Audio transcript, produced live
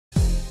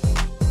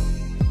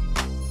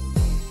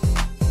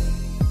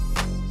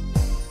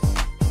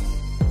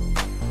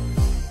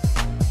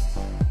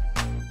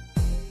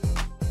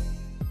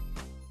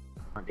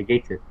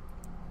negates it.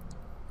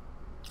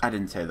 I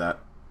didn't say that.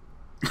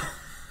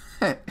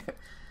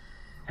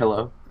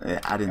 Hello? Yeah,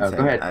 I didn't say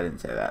Go that. ahead. I didn't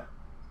say that.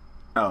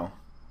 Oh,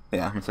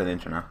 yeah, I'm gonna say the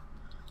intro now.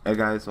 Hey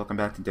guys, welcome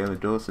back to Daily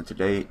Duels. So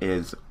today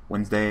is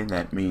Wednesday.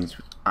 That means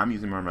I'm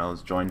using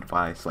Mermail, joined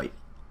by Slate.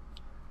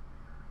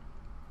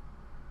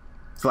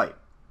 Slate.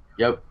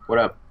 Yep, what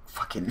up?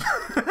 Fucking.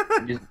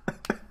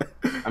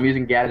 I'm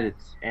using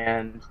gadgets,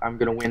 and I'm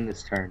gonna win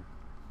this turn.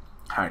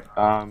 Alright.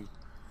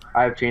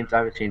 I have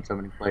a chain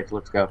summoning place.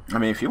 Let's go. I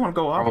mean, if you want to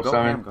go off, Normal go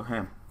summon. ham, go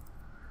ham.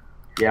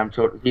 Yeah,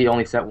 he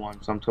only set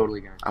one, so I'm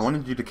totally gonna. I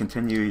wanted you to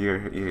continue your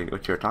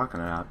what you're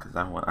talking about because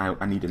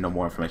I need to know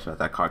more information about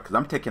that card because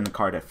I'm taking the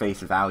card at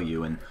face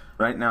value and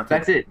right now.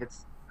 That's it.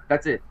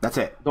 That's it. That's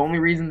it. The only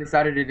reason they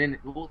decided it in.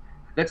 Well,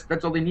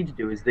 that's all they need to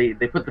do is they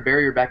put the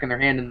barrier back in their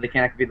hand and they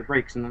can't activate the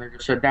brakes and then they're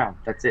just shut down.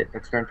 That's it.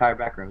 That's their entire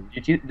back row.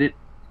 Did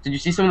you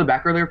see some of the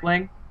back row they were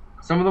playing?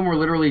 Some of them were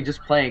literally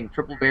just playing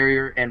triple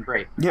barrier and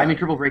break. Yeah. I mean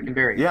triple break and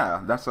barrier.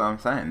 Yeah, that's what I'm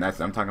saying.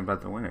 I'm talking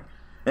about the winner.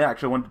 Yeah, I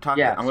actually wanted to talk.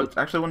 Yeah,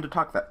 actually wanted to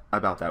talk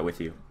about that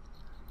with you.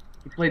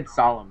 He played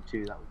Solemn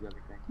too. That was the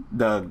other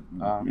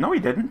thing. No, he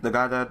didn't. The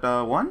guy that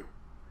won.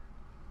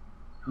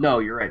 No,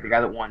 you're right. The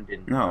guy that won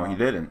didn't. No, he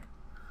didn't.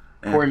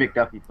 Corey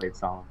McDuffie played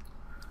Solemn.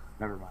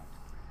 Never mind.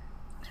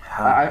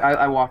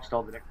 I watched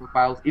all the deck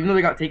profiles, even though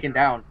they got taken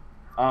down.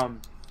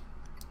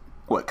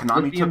 What?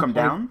 Konami took him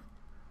down?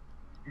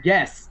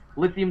 Yes,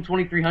 Lithium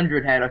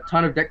 2300 had a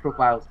ton of deck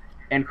profiles,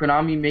 and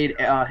Konami made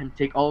him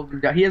take all of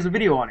them down. He has a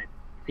video on it.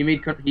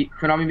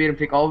 Konami made him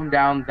take all of them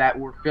down that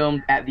were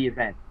filmed at the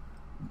event.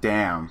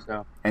 Damn.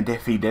 So. And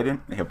if he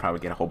didn't, he'll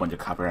probably get a whole bunch of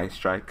copyright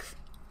strikes.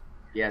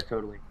 Yeah,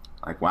 totally.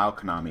 Like, wow,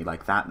 Konami,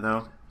 like that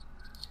though.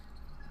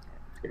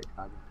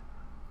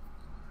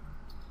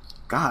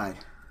 God.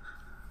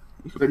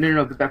 But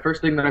no. But that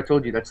first thing that I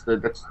told you, that's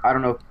I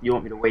don't know if you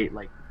want me to wait,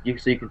 like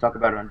so you can talk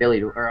about it on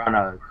Daily or on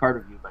a card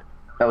review, but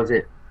that was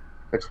it.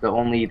 That's the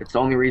only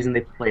reason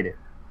they played it.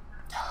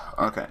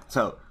 Okay,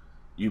 so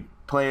you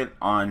play it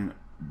on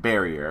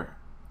barrier,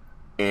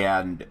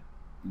 and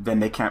then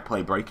they can't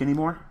play break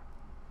anymore.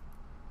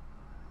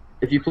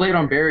 If you play it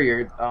on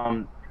barrier,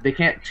 they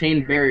can't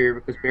chain barrier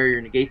because barrier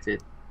negates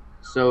it.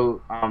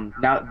 So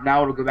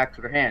now it'll go back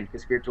to their hand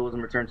because spiritualism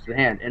returns to the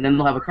hand, and then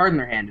they'll have a card in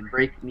their hand, and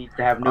break needs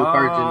to have no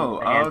cards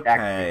in the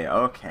hand.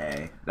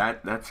 Okay.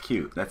 That's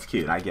cute. That's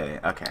cute. I get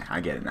it. Okay, I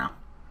get it now.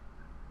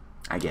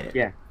 I get it.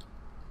 Yeah.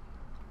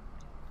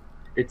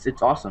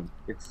 It's awesome.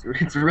 It's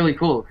really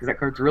cool because that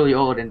card's really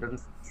old and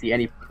doesn't see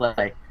any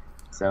play.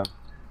 So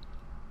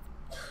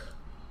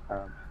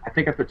I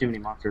think I put too many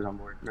monsters on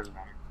board. It doesn't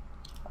matter.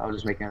 I'll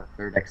just make a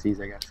third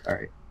XCs, I guess. All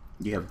right.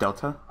 Do you have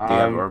Delta? Do you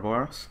have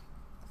Ouroboros?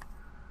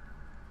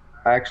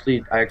 I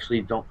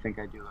actually don't think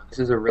I do. This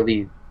is a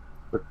really.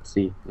 Let's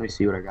see. Let me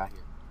see what I got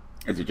here.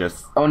 Is it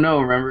just? Oh no!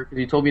 Remember, because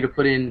you told me to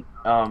put in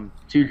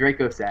 2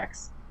 Draco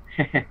sacks.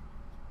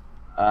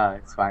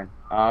 It's fine.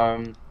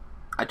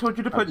 I told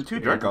you to put in 2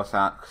 Draco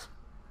sacks.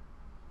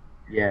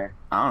 Yeah.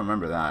 I don't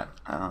remember that.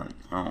 I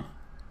don't know.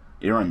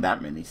 You don't run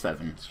that many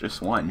 7s,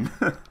 just 1.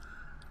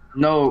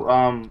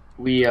 No,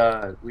 we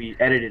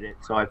edited it,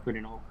 so I put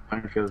in a whole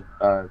bunch of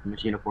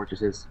Machina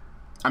Fortresses.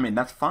 I mean,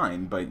 that's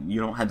fine, but you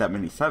don't have that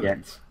many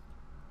 7s.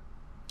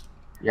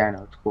 Yeah, I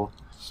know, it's cool.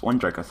 Just 1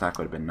 Draco sack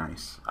would have been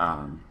nice. So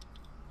I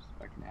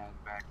can add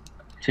back.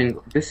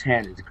 This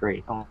hand is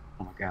great. Oh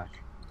my gosh.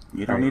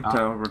 You don't need to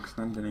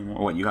overextend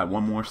anymore. What, you got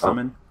 1 more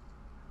summon?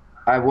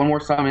 I have 1 more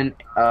summon,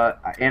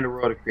 and a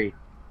royal to create.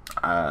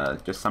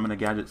 Just summon a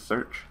gadget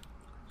search.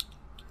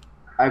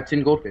 I have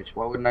 10 goldfish.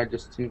 Why wouldn't I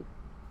just...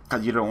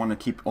 Because you don't want to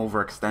keep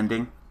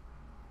overextending.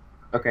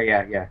 Okay,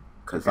 yeah.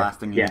 Because last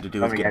thing you need to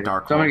do is get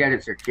Dark Hole. Summon a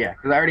gadget search, yeah.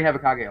 Because I already have a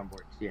Kage on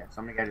board. So yeah,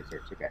 summon a gadget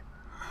search, okay.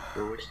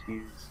 So wish to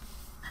use...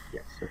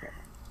 Yes, okay.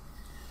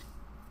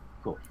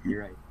 Cool,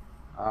 you're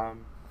right.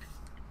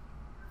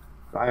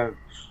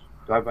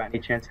 Do I by any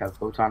chance have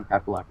Photon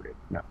Papilloperative?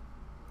 No.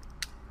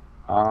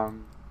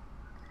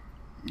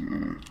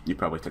 You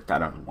probably took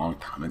that out a long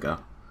time ago.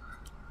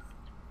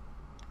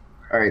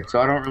 Alright,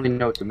 so I don't really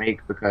know what to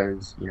make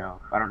because, I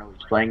don't know what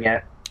he's playing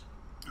yet.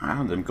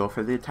 Well, then go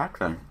for the attack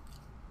then.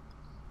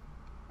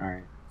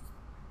 Alright.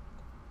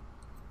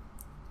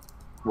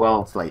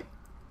 Well... It's late.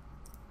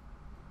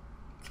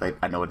 It's late.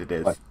 I know what it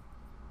is.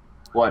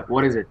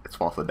 What is it? It's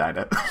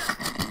Falsadina.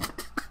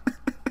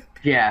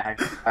 Yeah,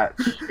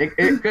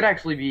 it could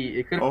actually be.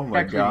 It could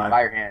actually be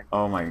Firehand.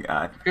 Oh my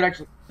god. It could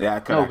actually. Yeah,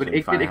 it could. No, but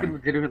it could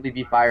legitimately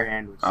be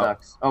Firehand, which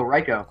sucks. Oh,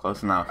 Raikou.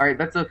 Close enough. All right,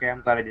 that's okay.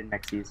 I'm glad I didn't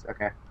XCs.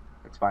 Okay,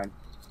 that's fine.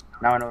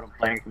 Now I know what I'm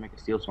playing to make a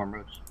Steel Storm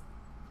Roach.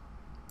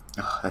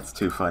 Oh, that's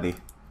too funny.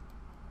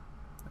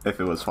 If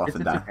it was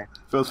Falsadina, okay.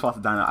 If it was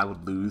Falsadina, I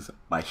would lose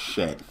my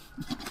shit.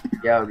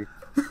 Yeah.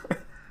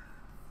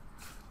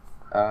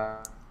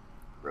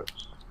 Roach.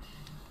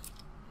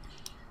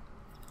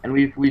 And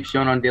we've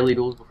shown on Daily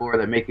Duels before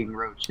that making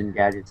Roach and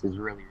gadgets is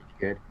really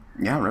good.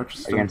 Yeah, Roach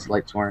is against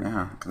Lightsworn.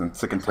 Yeah, because I'm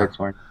sick and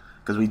Lightsworn.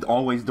 Because we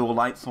always duel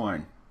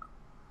Lightsworn.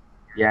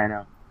 Yeah, I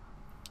know.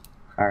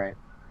 All right,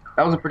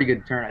 that was a pretty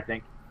good turn, I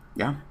think.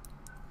 Yeah.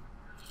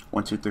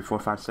 1, 2, 3, 4,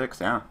 5,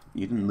 6. Yeah,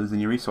 you didn't lose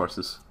any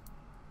resources.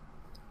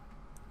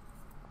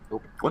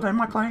 Nope. What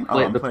am I playing? Oh,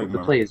 I'm playing the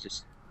play is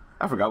just.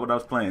 I forgot what I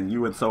was playing.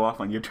 You went so off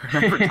on your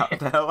turn. I forgot what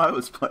the hell I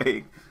was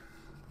playing.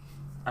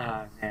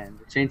 Man,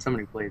 the chain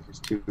summoning play is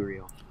just too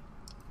real.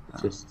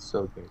 It's just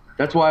so good.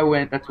 That's why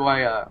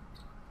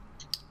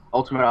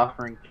Ultimate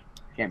Offering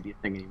can't be a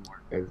thing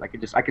anymore,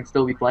 because I could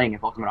still be playing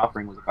if Ultimate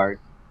Offering was a card.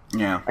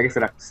 Yeah. I guess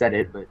I'd have to set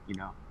it, but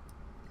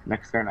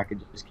next turn I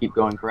could just keep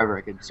going forever.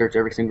 I could search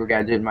every single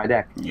gadget in my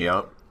deck.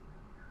 Yep.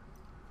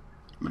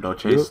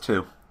 Madolche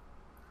too.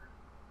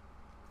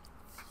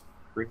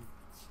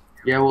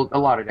 Yeah, well, a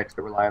lot of decks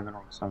that rely on the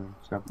normal summon.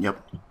 So.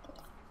 Yep.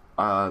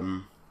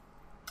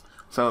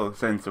 So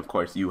since of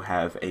course you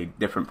have a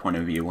different point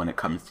of view when it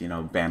comes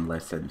to ban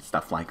lists and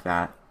stuff like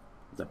that,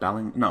 is it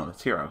Balling? No,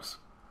 it's Heroes.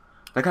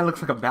 That guy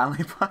looks like a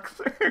ballet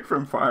boxer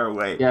from far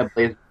away. Yeah,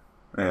 Blaze.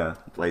 Yeah,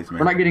 Blaze Man.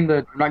 We're not getting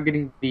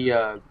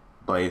the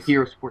Blaze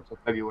Hero Sports till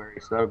February,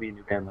 so that'll be a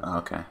new ban list.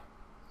 Okay.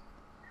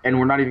 And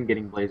we're not even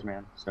getting Blaze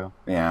Man, so.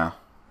 Yeah.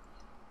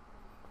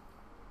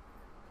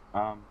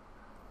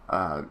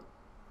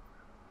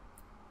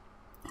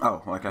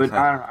 Oh, like I said. But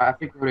I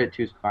think Rota at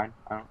 2 is fine.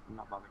 I'm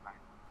not bothered by it.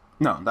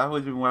 No, that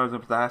was what I was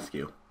about to ask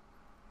you.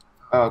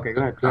 Oh, okay,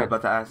 go ahead. I was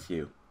about to ask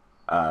you.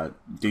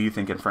 Do you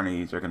think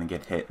Infernities are going to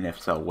get hit? And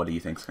if so, what do you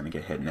think is going to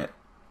get hit in it?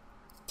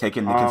 Take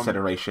into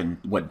consideration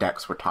what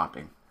decks we're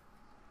topping.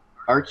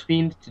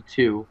 Archfiend to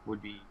 2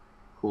 would be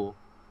cool.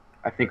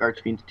 I think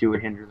Archfiend to 2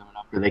 would hinder them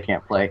enough that they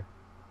can't play.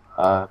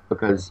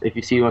 Because if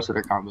you see most of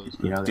their combos,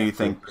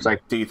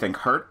 Do you think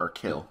hurt or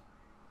kill?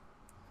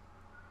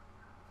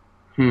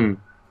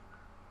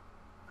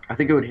 I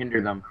think it would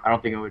hinder them. I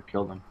don't think it would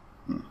kill them.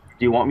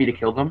 Do you want me to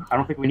kill them? I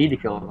don't think we need to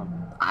kill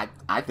them.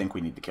 I think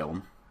we need to kill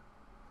them.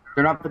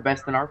 They're not the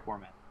best in our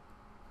format.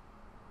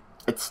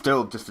 It's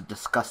still just a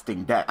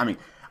disgusting deck. I mean,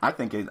 I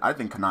think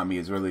Konami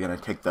is really going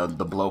to take the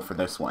blow for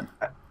this one.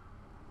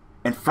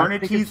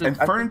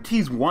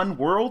 Infernities won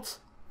Worlds,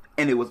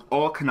 and it was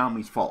all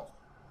Konami's fault.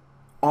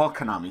 All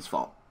Konami's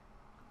fault.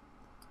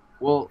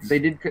 Well, they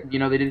did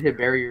hit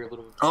barrier a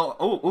little bit.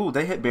 Oh,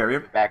 they hit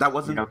barrier. That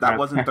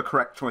wasn't the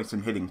correct choice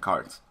in hitting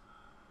cards.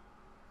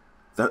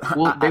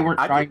 Well, they weren't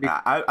trying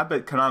to. I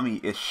bet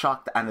Konami is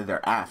shocked out of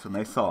their ass when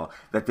they saw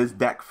that this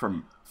deck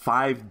from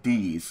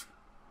 5Ds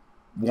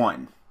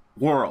won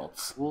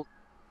Worlds. Well,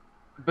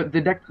 but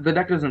the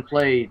deck doesn't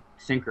play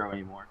Synchro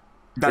anymore.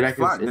 That's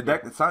fine. The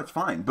deck it's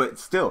fine, but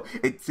still,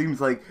 it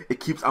seems like it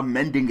keeps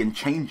amending and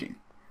changing.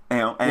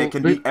 It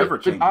can be ever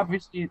changing.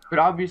 But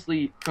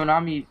obviously,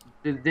 Konami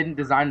didn't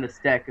design this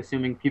deck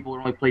assuming people would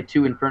only play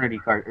 2 Infernity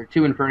cards or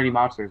 2 Infernity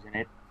monsters in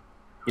it.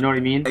 You know what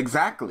I mean?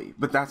 Exactly.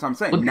 But that's what I'm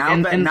saying. Look, now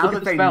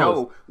that they spells.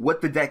 know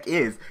what the deck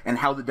is and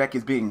how the deck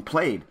is being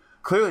played,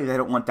 clearly they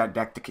don't want that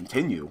deck to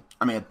continue.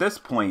 I mean, at this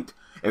point,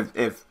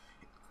 if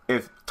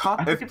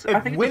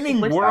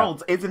winning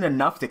Worlds isn't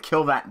enough to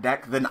kill that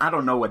deck, then I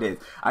don't know what is.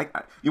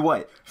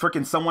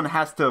 Freaking someone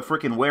has to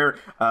freaking wear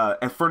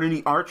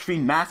Infernity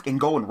Archfiend mask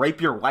and go and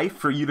rape your wife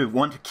for you to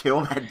want to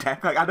kill that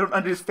deck? Like, I don't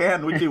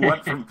understand what you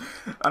want from.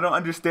 I don't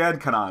understand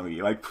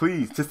Konami. Like,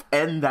 please just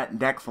end that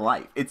deck's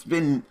life. It's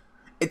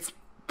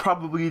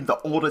probably the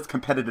oldest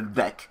competitive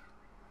deck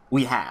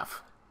we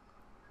have.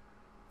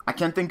 I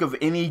can't think of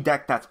any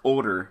deck that's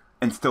older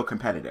and still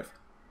competitive.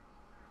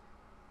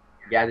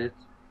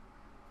 Gadgets.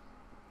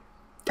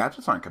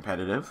 Gadgets aren't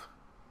competitive.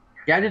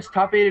 Gadgets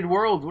top-8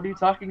 Worlds. What are you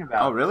talking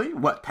about? Oh, really?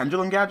 What,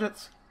 Pendulum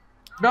Gadgets?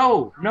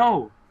 No.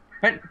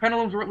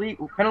 Pendulums weren't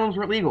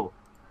legal.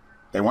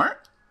 They weren't?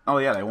 Oh,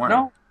 yeah, they weren't.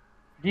 No.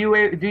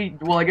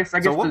 Well, I guess.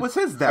 So what was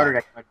his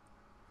deck?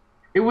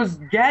 It was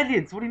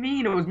Gadgets. What do you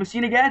mean? It was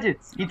Machina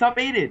Gadgets. He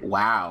top-8'd.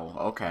 Wow,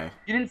 okay.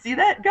 You didn't see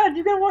that? God,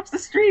 you gotta watch the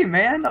stream,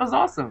 man. That was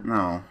awesome.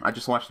 No, I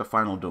just watched the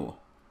final duel.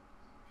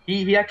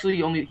 He actually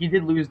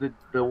did lose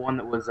the one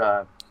that was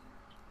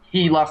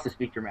he lost his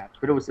feature match,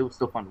 but it was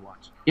still fun to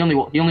watch. He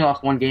only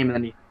lost one game and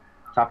then he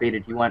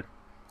top-8'd. He went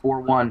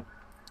 4-1.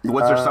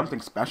 Was there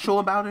something special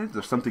about it? Is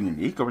there something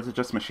unique, or was it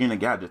just Machina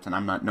Gadgets and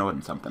I'm not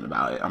knowing something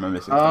about it? I'm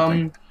missing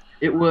something.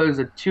 It was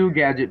a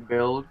 2-gadget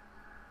build.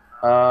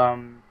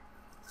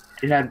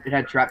 It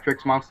had Trap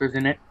Tricks monsters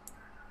in it.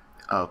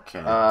 Okay.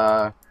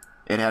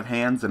 It had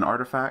hands and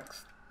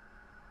artifacts?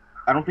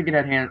 I don't think it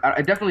had hands.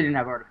 I definitely didn't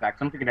have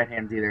artifacts. I don't think it had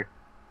hands either.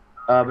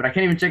 But I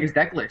can't even check his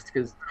deck list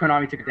because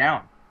Konami took it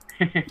down.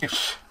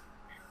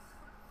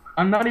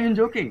 I'm not even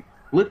joking.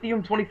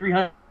 Lithium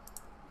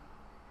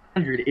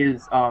 2300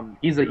 is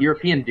he's a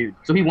European dude,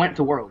 so he went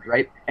to Worlds,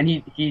 right? And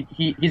he's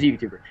a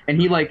YouTuber,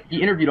 and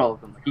he interviewed all of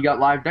them. He got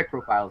live deck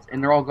profiles,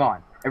 and they're all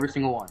gone, every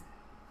single one.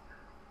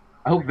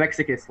 I hope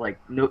Vexicus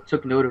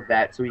took note of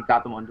that, so he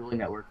got them on Dueling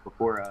Network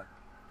before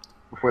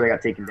they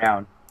got taken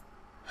down.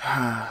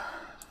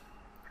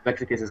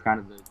 Vexicus is kind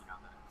of the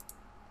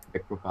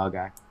deck profile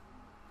guy.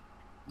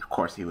 Of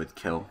course, he would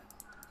kill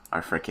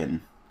our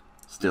frickin'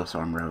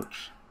 Steelstorm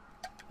Roach.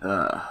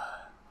 Oh,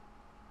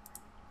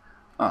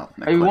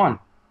 hey, we won.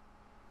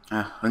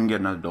 We can get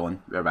another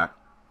dueling. We're back.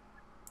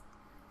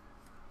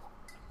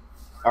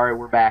 All right,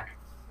 we're back.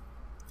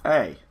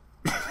 Hey.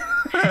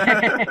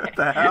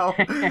 The hell?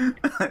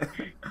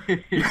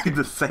 You can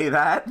just say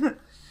that?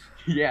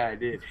 Yeah, I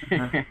did.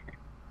 That's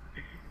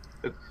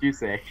what you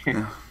say.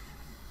 Yeah.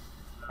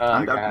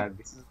 Oh god,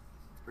 this is a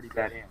pretty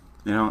bad hand.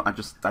 You know,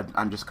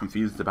 I'm just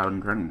confused about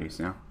Eternities,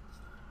 you know?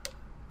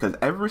 Because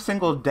every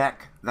single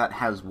deck that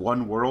has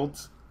one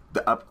Worlds,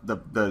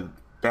 the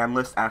ban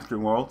list after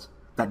Worlds,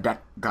 that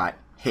deck got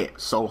hit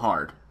so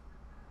hard.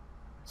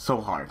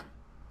 So hard.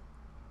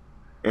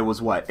 It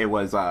was what? It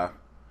was,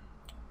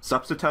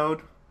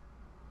 Substitoad,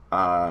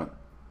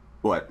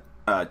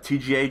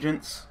 TG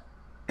Agents,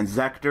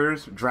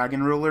 Inzectors,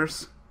 Dragon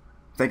Rulers.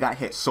 They got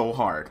hit so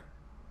hard.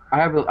 I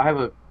have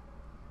a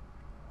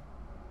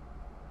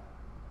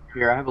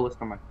list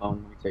on my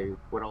phone. Let me tell you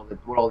what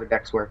all the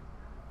decks were.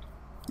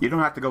 You don't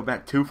have to go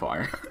back too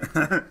far.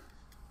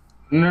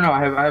 No, I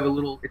have a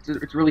little.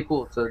 It's really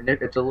cool. It's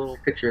a little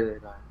picture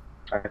that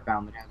I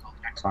found that has all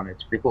the decks on it.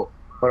 It's pretty cool.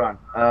 Hold on.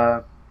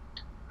 All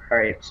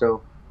right.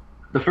 So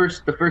the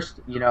first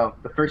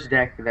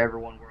deck that ever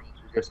won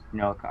Worlds was just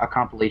a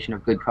compilation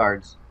of good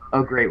cards.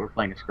 Oh great, we're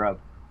playing a scrub.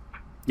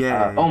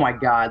 Yeah. Oh my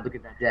god, look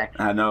at that deck.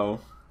 I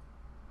know.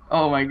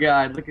 Oh my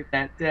god, look at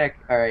that deck.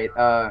 All right.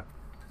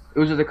 It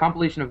was just a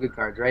compilation of good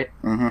cards, right?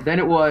 Mm-hmm. Then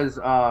it was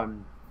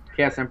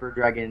Chaos Emperor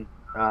Dragon,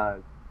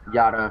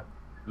 Yada.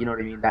 You know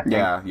what I mean? That thing.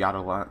 Yeah, Yada a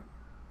lot.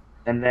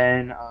 And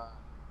then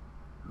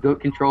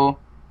Goat Control,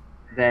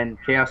 then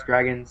Chaos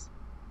Dragons,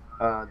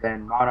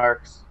 then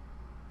Monarchs.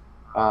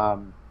 I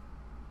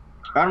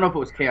don't know if it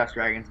was Chaos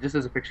Dragons. Just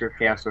as a picture of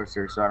Chaos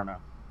Sorcerer, so I don't know.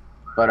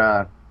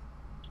 But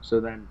so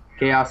then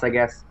Chaos, I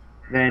guess.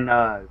 Then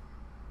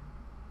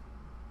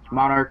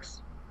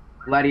Monarchs,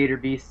 Gladiator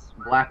Beasts,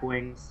 Black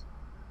Wings,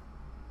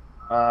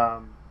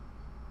 Frog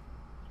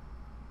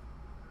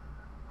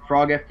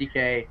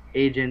FTK,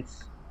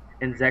 Agents,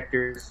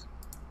 Inzectors,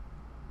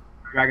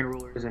 Dragon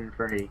Rulers, and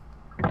Infernity.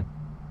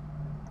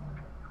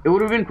 It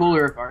would have been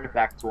cooler if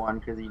Artifacts won,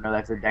 because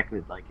that's a deck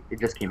that it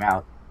just came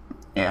out.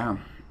 Yeah,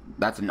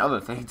 that's another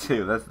thing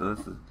too. That's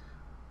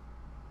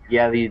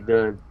Yeah,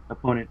 the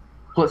opponent.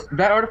 Plus,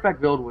 that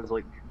Artifact build was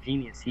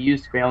genius. He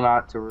used Fail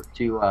Not to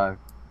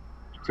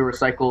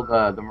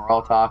recycle the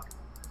Morale Talk,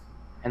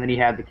 and then he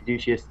had the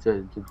Caduceus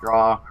to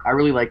draw. I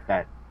really like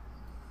that.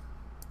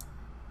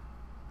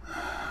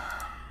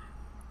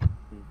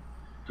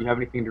 Do you have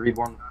anything to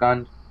Reborn with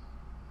Guns?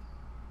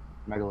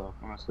 Megalo,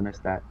 I must have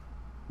missed that.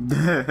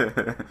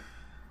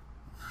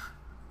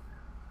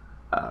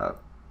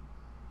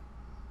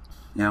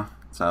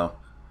 So,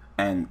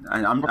 and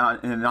I'm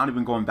not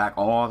even going back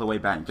all the way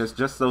back.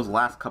 Just those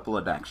last couple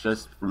of decks,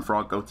 just from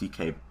Frog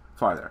OTK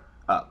farther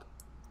up.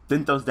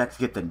 Didn't those decks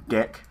get the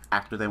dick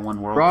after they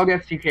won Worlds? Frog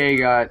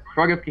FTK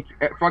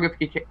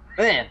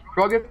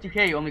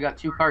only got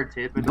 2 cards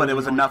hit, but it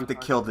was enough to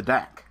kill the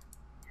deck.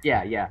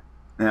 Yeah. You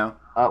know?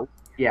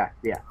 Yeah.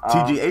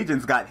 TG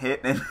Agents got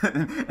hit,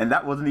 and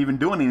that wasn't even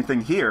doing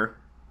anything here.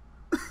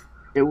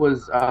 It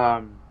was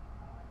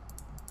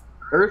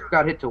Earth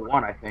got hit to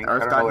 1, I think.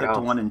 Earth got hit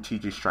to 1, and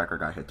TG Striker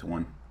got hit to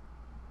 1.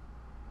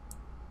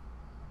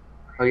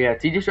 Oh yeah,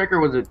 TG Striker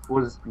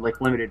was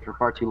limited for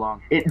far too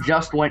long. It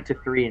just went to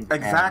 3 in Japan.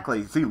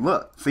 Exactly. See,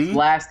 look, see.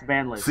 Last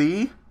ban list.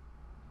 See.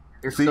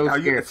 They're so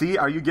scared.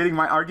 Are you getting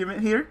my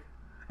argument here?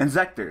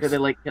 Inzectors.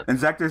 Yeah,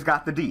 Inzectors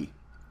got the D.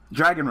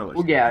 Dragon Rulers.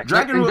 Well, yeah.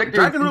 Dragon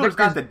Rulers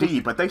got the D,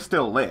 but they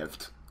still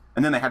lived,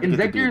 and then they had to get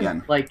the D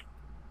again. Like,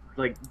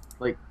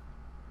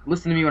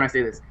 listen to me when I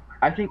say this.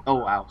 I think. Oh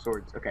wow,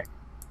 swords. Okay.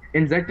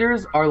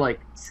 Inzectors are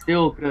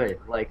still good.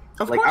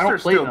 Of course I don't they're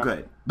play still them.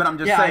 good, but I'm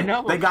just Yeah, saying I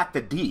know. they got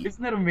the D.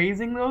 Isn't that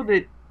amazing though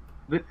that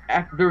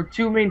their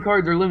 2 main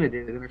cards are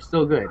limited and they're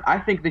still good? I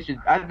think they should.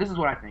 This is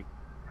what I think.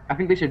 I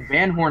think they should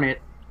ban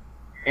Hornet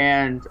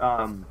and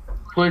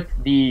put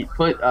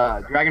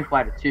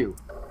Dragonfly to 2,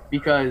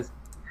 because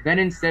then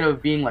instead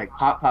of being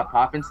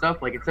pop and stuff,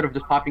 instead of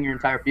just popping your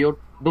entire field,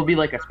 they'll be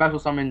a special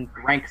summon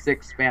rank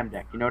 6 spam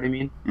deck. You know what I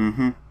mean?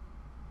 Mm-hmm.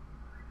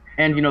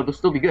 And they'll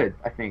still be good.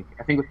 I think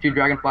with 2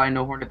 Dragonfly and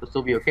no Hornet, they'll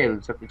still be okay. They'll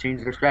just have to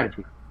change their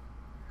strategy.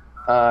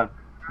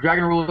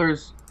 Dragon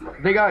Rulers,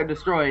 they got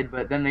destroyed,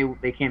 but then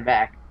they came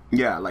back.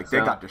 Yeah, they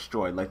got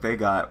destroyed. They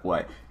got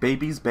what?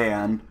 Babies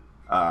banned,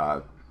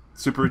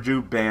 Super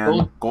Juke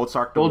banned,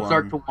 Goldsark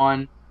to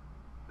 1,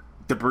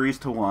 Debris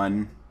to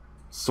 1,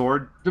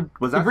 Sword.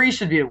 Debris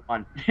should be at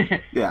 1.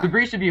 Yeah.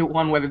 Debris should be at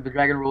 1, whether the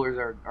Dragon Rulers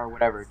or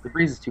whatever.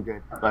 Debris is too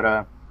good,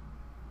 but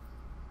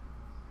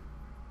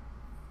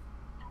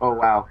oh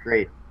wow,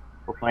 great.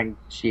 We're playing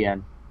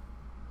Xian.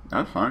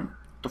 That's fine.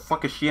 What the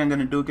fuck is Xian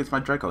gonna do against my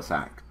Draco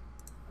Sack?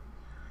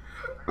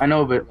 I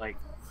know, but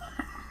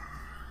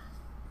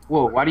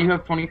whoa, why do you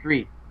have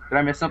 23? Did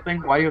I miss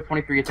something? Why do you have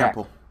 23 attack?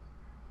 Temple.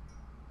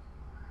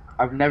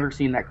 I've never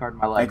seen that card in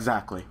my life.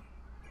 Exactly.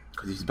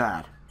 Because he's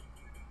bad.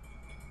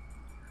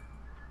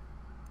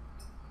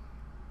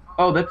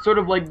 Oh, that's sort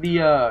of like the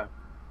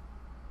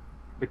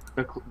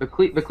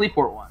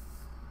Qliphoth one.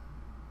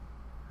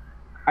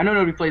 I know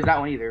nobody plays that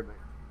one either, but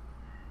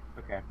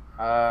okay.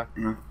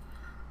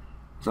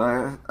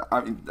 So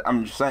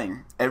I'm just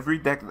saying, every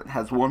deck that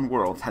has 1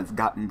 World has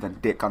gotten the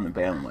dick on the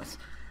ban list.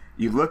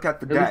 You look at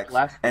the At least decks,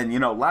 last. and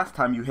last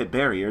time you hit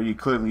barrier, you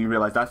clearly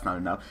realize that's not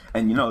enough.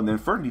 And the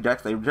Infernity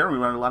decks, they generally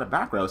run a lot of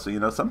back row,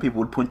 so some people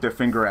would point their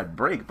finger at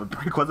break, but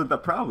break wasn't the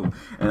problem.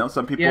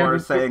 Some people are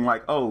saying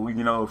like, oh,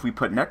 if we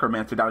put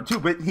Necromancer down too,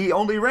 but he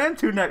only ran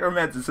 2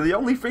 Necromancers, so the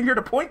only finger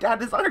to point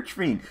at is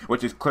Archfiend,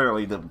 which is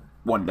clearly the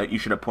one that you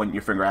should have pointed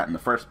your finger at in the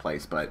first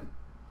place. But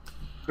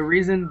the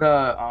reason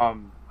the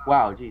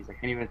wow, geez, I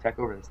can't even attack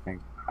over this thing.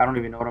 I don't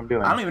even know what I'm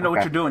doing. I don't even know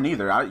what you're doing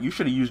either. You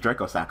should have used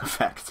Draco Sack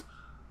effect.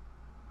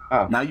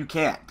 Oh. Now you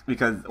can't,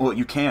 because, well,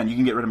 you can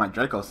get rid of my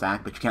Draco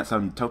Sack, but you can't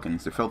summon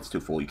tokens. Your field's too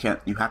full. You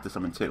have to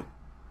summon 2.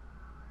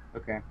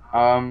 Okay.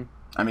 I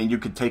mean, you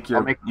could take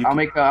your. I'll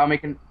make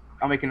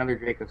another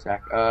Draco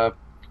Sack. Oh,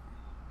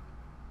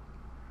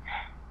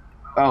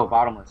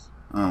 bottomless.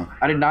 Oh.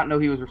 I did not know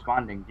he was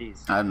responding.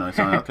 Jeez. I don't know.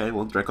 So, okay,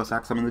 well, Draco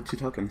Sack summon the 2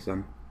 tokens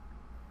then.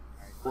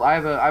 Right. Well, I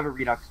have a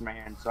Redux in my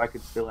hand, so I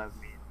could still have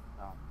me.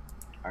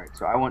 All right,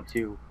 so I want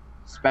to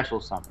special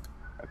summon.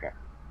 Okay.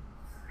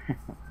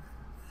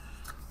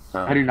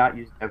 I do not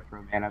use Dev for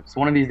a mana. So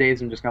one of these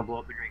days, I'm just gonna blow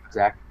up the Draco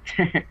Sack.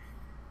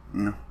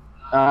 No.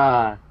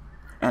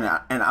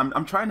 And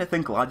I'm trying to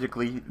think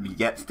logically,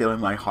 yet still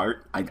in my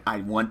heart, I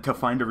want to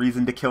find a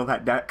reason to kill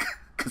that deck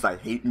because I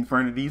hate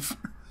Infernities.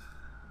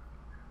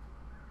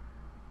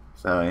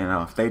 So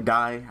if they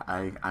die,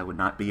 I would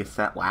not be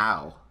upset.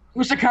 Wow.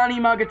 Usakani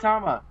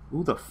Magatama.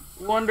 Who the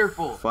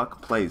wonderful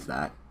fuck plays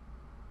that?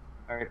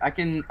 All right, I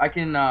can.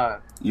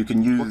 You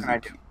can use. What can I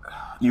do?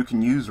 You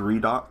can use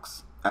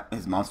Redox,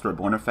 his Monster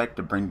Reborn effect,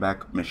 to bring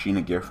back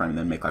Machina Gearframe, and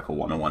then make like a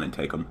 1/1 and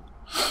take him.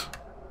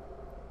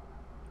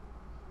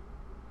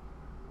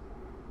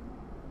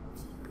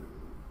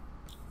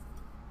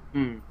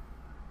 I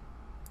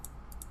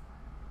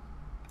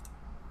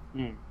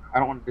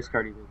don't want to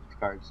discard either of these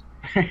cards.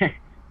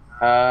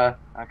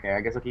 Okay, I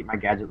guess I'll keep my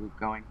gadget loop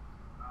going.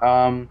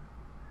 All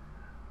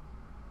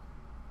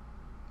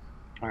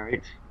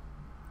right.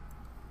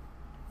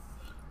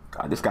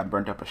 God, this guy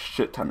burnt up a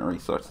shit ton of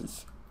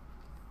resources.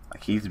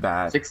 Like, he's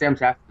bad. 6 Sam's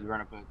have to run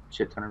up a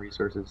shit ton of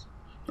resources.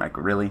 Like,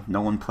 really?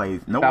 No one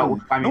plays. No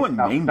one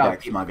main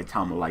decks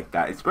Magatama like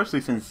that, especially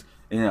since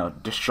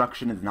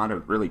destruction is not a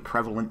really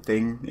prevalent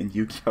thing in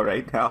Yu-Gi-Oh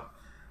right now.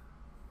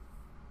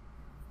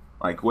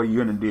 Like, what are you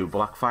gonna do?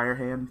 Block Fire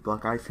Hand?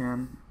 Block Ice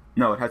Hand?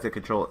 No, it has to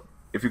control.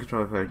 If you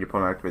control your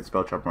opponent activates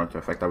spell trap monster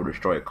effect, that would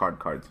destroy a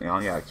card. Oh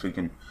yeah, so you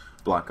can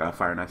block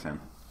Fire and Ice Hand.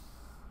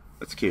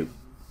 That's cute.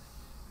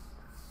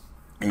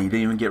 And you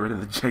didn't even get rid of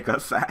the Draco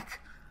Sack.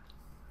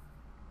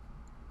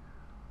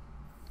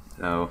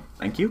 So,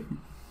 thank you.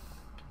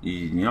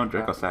 You know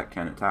Draco Sack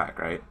can attack,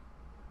 right?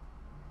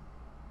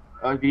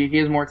 He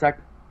has more attack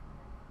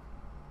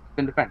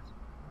than defense.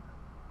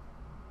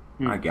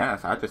 I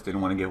guess. I just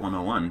didn't want to get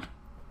 101.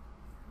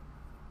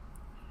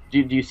 Do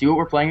you see what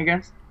we're playing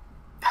against?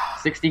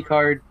 60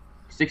 card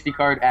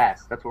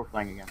ass. That's what we're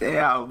playing against.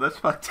 Yeah, that's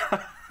fucked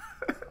up.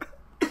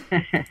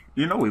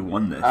 We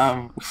won this.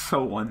 We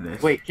so won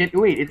this. Wait,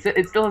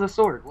 it still has a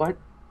sword. What?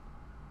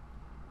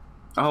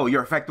 Oh,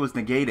 your effect was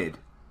negated.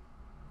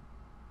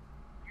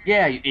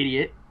 Yeah, you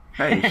idiot.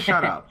 Hey,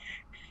 shut up.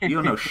 You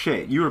don't know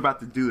shit. You were about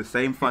to do the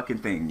same fucking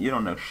thing. You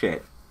don't know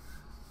shit.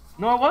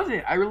 No, I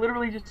wasn't. I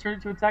literally just turned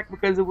it to attack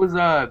because it was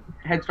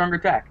headstrong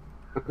attack.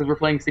 Because we're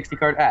playing 60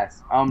 card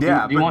ass.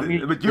 Yeah, do you want me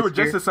but you were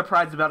just as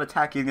surprised about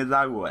attacking as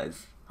I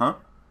was, huh?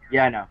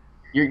 Yeah, I know.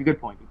 You're good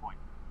point.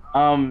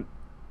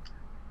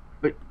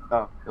 But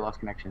they lost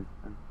connection.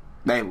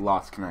 They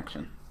lost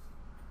connection.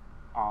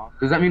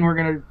 Does that mean we're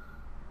gonna?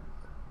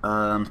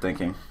 I'm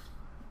thinking.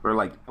 We're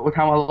like.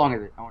 How long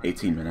is it?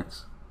 18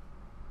 minutes.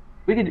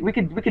 We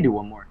could do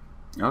one more.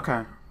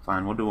 Okay,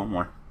 fine. We'll do one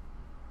more.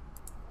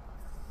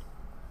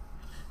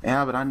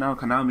 Yeah, but I know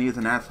Konami is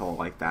an asshole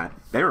like that.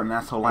 They were an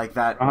asshole like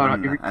that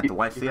at the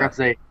YCF.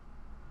 You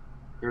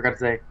forgot to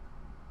say.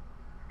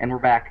 And we're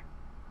back.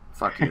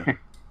 Fuck you.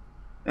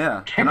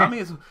 Yeah, Konami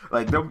is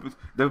like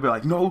they'll be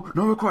like, no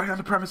recording on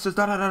the premises,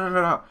 da da da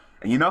da da.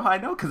 And you know how I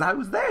know? Because I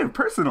was there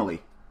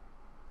personally.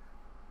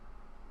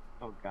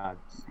 Oh God,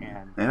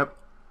 man. Yep,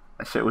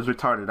 that shit was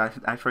retarded.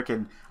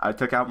 I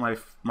took out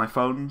my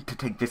phone to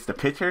take just a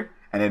picture.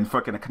 And then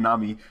fucking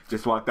Konami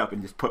just walked up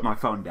and just put my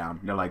phone down.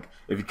 They're like,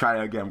 if you try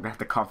it again, I'm going to have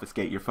to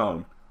confiscate your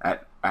phone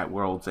at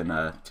Worlds in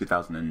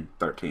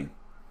 2013.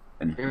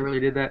 And they really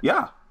did that?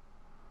 Yeah.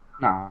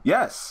 Nah.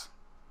 Yes.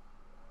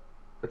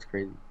 That's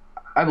crazy.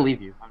 I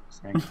believe you. I'm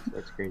just saying.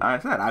 That's crazy. I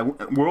said,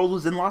 World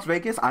was in Las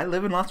Vegas. I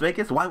live in Las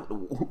Vegas. Why?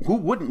 Who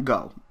wouldn't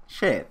go?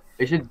 Shit.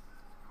 They should.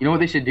 You know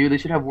what they should do? They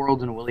should have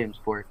Worlds in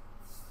Williamsport.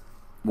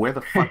 Where the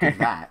fuck is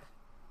that?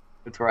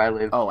 That's where I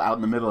live. Oh, out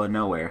in the middle of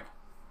nowhere.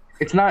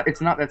 It's not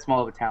that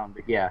small of a town,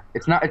 but yeah,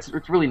 it's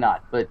really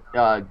not. But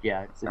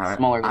yeah, it's right.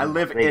 Smaller. Than I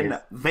live Vegas. in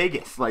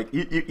Vegas. Like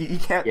you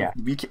can't. Yeah.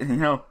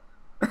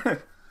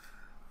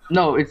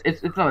 No, it's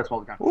not that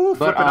small of a town. Ooh,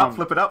 flip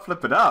it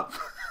up.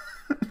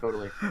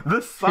 Totally. The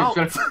salt.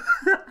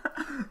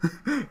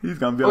 He's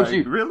gonna be like,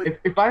 shoot. Really?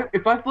 If I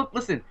flipped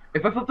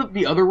up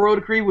the other royal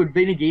decree, would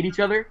they negate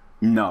each other?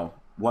 No,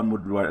 one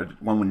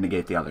would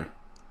negate the other.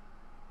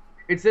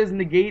 It says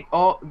negate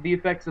all the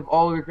effects of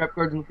all of your trap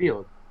cards in the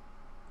field.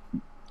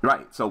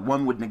 Right. So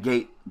one would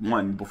negate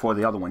one before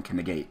the other one can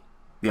negate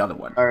the other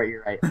one. All right,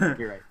 you're right.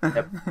 You're right.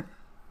 Yep.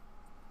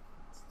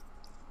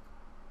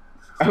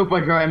 I hope I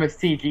draw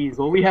MST. Geez.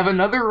 Well, we have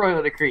another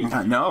royal decree.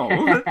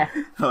 No.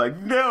 Like,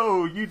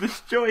 no, you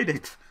destroyed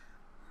it.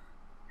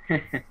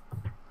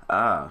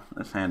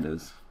 This hand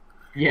is.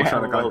 Yeah.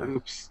 Well,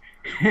 oops.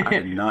 I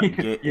did not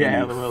get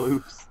yeah. any. Well,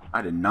 oops.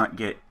 I did not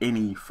get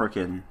any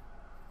freaking.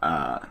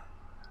 I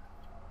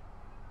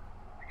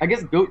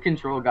guess goat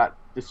control got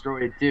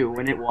destroyed too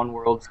when it won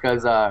worlds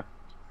because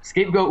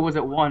scapegoat was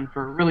at 1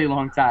 for a really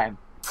long time.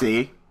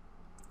 See.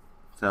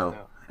 So.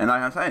 And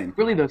like I'm saying,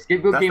 really though,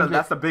 scapegoat games.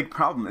 That's a big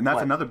problem, and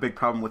that's another big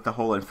problem with the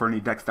whole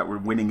Inferni decks that were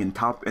winning in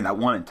top and that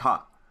won in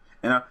top.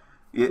 You know,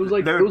 it was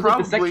like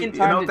the second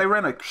time if they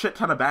ran a shit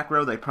ton of back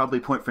row, they'd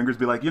probably point fingers,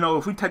 be like,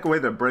 if we take away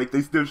their break,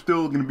 they're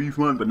still gonna be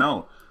fun. But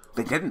no,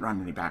 they didn't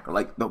run any back row.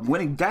 Like the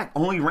winning deck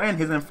only ran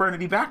his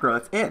Infernity back row.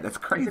 That's it. That's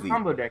crazy. It's a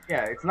combo deck.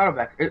 Yeah, it's not a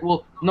back.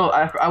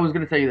 I was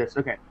gonna tell you this.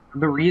 Okay,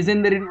 the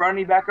reason they didn't run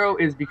any back row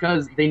is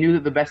because they knew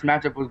that the best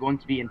matchup was going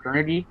to be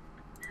Infernity,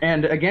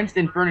 and against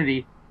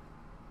Infernity,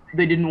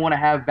 they didn't want to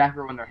have back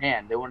row in their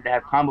hand. They wanted to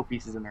have combo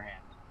pieces in their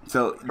hand.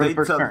 So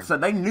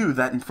they knew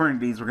that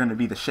Infernities were going to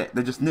be the shit.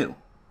 They just knew.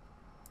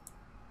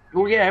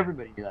 Well, yeah,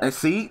 everybody knew that. And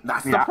see,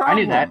 that's the problem. I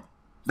knew that.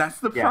 That's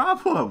the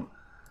problem.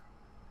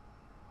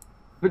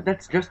 But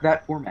that's just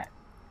that format.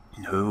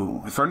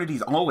 No,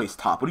 Infernity's always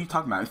top. What are you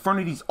talking about?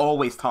 Infernity's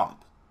always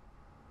top.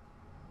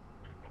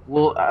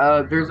 Well,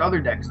 there's other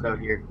decks though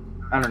here.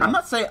 I don't know. I'm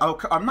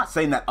not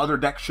saying that other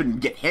decks shouldn't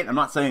get hit. I'm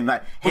not saying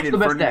that hit What's the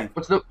best deck?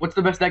 What's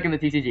the best deck in the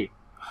TCG?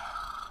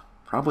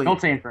 Probably.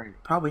 Don't say Infernity.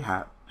 Probably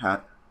Hat.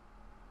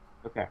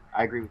 Okay,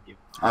 I agree with you.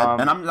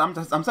 And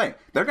I'm saying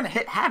they're gonna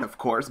hit Hat, of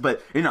course,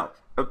 but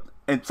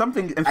and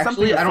something.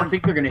 Actually, I don't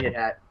think they're gonna hit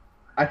Hat.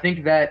 I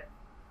think that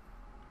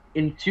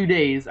in 2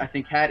 days, I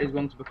think Hat is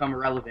going to become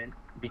irrelevant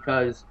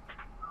because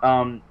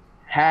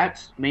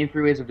Hat's main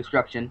 3 ways of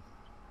destruction,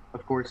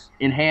 of course,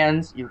 in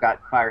hands you've got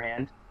Fire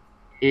Hand,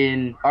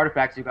 in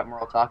artifacts you've got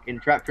Moral Talk, in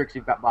trap tricks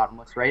you've got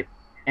Bottomless, right?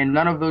 And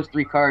none of those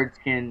 3 cards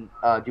can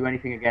do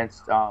anything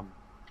against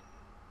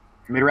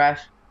Midrash.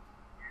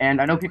 And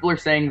I know people are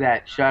saying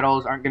that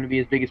Shadows aren't going to be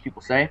as big as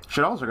people say.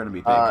 Shadows are going to be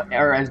big.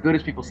 Or as good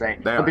as people say.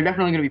 But they're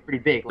definitely going to be pretty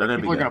big. Like,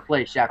 people are going to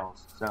play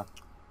Shadows. So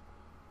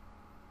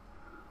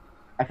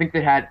I think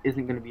the Hat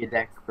isn't going to be a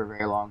deck for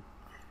very long.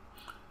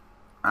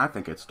 I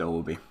think it still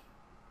will be.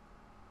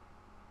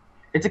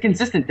 It's a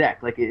consistent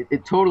deck. Like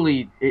it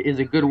totally is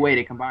a good way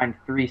to combine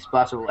 3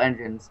 splashable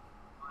engines.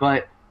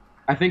 But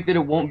I think that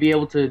it won't be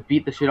able to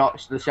beat the Shadow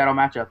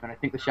matchup. And I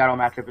think the Shadow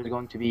matchup is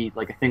going to be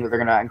like a thing that they're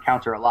going to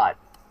encounter a lot.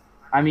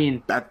 I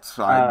mean, that's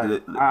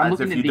fine.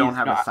 As if you don't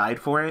have a side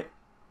for it.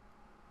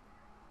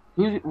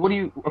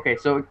 Okay,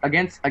 so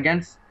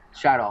against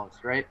Shadows,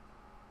 right?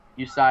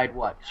 You side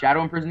what?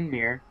 Shadow Imprisoning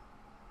Mirror.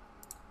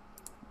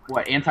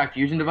 What,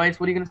 Anti-Fusion Device?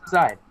 What are you gonna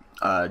side?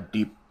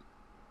 Deep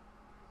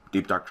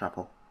Dark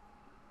Trapple.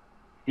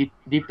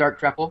 Deep Dark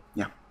Trapple?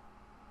 Yeah.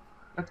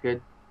 That's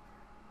good.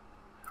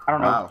 I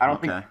don't know. Wow, I don't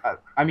think.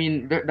 I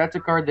mean, that's a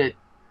card that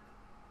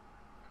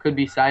could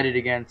be sided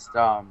against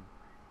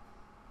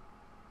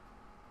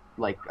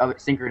like other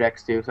Synchro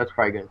decks too, so that's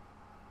probably good.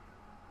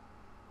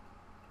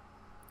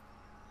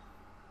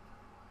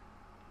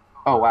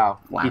 Oh wow.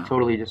 He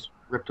totally just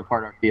ripped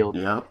apart our field.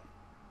 Yep.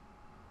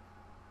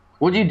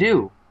 What'd you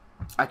do?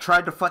 I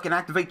tried to fucking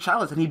activate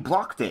Chalice and he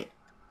blocked it.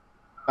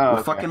 Oh,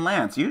 with fucking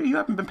Lance. You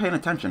haven't been paying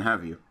attention,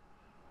 have you?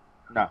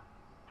 No.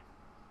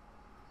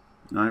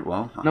 Alright,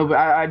 well. No, but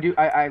I do.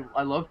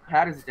 I love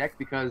Pat as a deck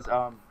because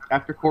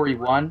after Corey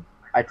won,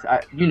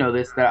 you know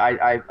this, that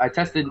I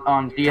tested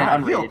on DN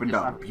Unrated. He opened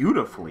up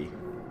beautifully.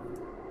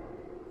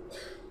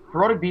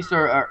 Heraldic Beasts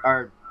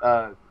are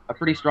a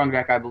pretty strong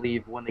deck, I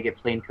believe, when they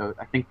get Plaincoat.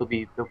 I think they'll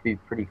be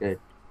pretty good.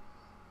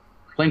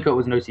 Plaincoat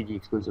was no CG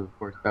exclusive, of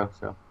course, though,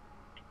 so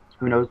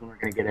who knows when we're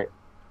gonna get it.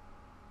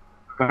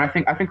 But I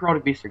think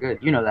Heraldic Beasts are good.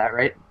 You know that,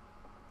 right?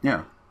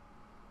 Yeah.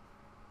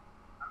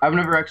 I've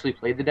never actually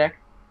played the deck.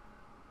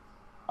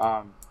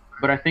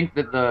 But I think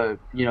that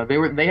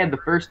they had the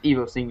first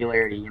Evo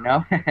Singularity, you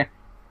know?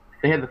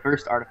 They had the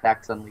first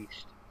artifacts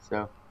unleashed,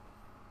 so.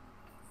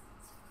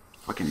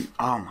 Fucking,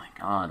 oh my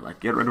god,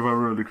 like, get rid of our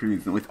royal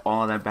decrees with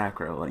all that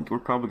back row. Like, we're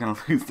probably gonna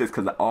lose this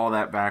because of all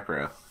that back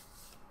row.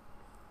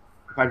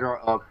 If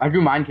I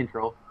drew Mind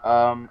Control.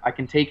 I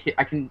can take his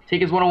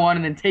 101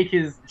 and then take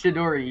his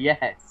Chidori,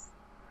 yes.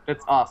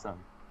 That's awesome.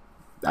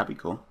 That'd be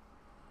cool.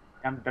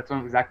 That's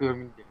exactly what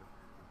I'm gonna do.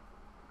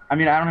 I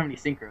mean, I don't have any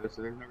synchros,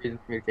 so there's no reason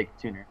for me to take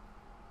a tuner.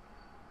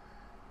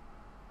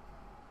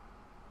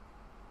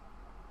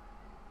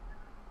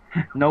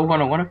 No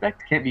 101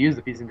 effect can't be used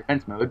if he's in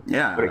defense mode.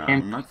 Yeah, but it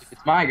can be if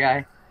it's my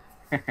guy.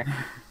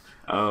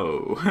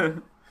 Oh.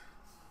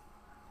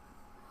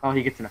 Oh,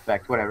 he gets an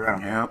effect. Whatever. I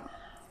don't know.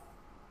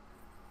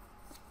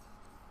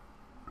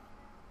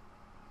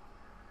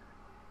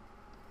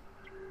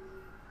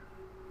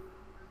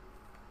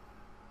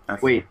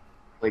 Yep. Wait,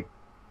 like,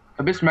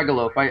 Abyss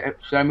Megalo.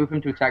 Should I move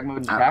him to attack mode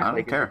and attack? I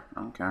don't care. I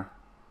don't care.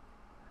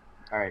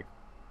 All right.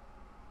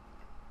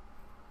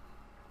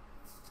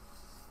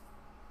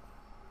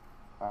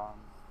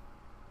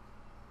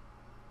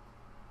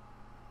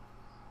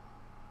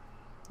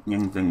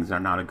 Young things are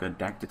not a good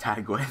deck to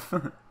tag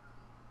with.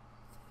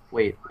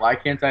 Wait, why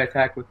can't I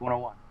attack with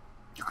 101?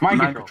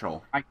 Mind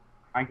control.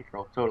 Mind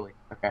control. Totally.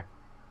 Okay.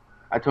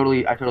 I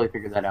totally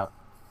figured that out.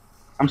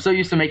 I'm so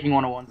used to making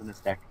 101s in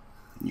this deck.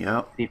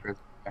 Yep. Deepers.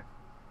 Okay.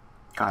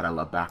 God, I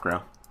love back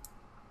row.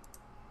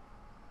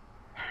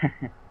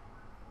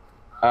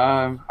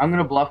 I'm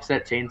gonna bluff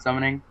set chain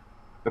summoning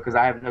because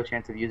I have no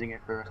chance of using it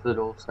for the rest of the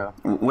duel. So.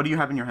 What do you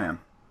have in your hand?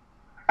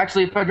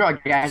 Actually, if I draw a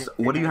gadget,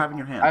 What do you have in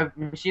your hand? I have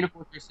Machine of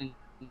Fortress and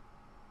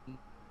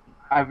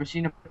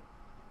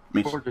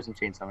Fortress and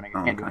chain summoning.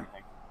 I can't do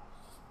anything.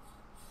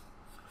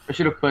 I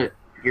should have put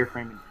gear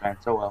frame in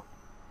defense. Oh well.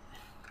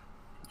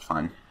 It's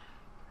fine.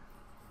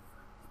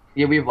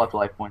 Yeah, we have lots of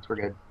life points. We're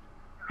good.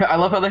 I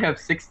love how they have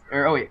 6.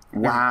 Oh wait.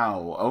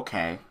 Wow.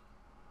 Okay.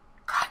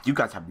 God, you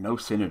guys have no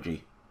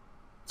synergy.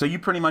 So you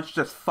pretty much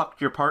just fucked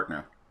your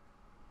partner.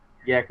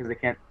 Yeah, because they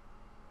can't.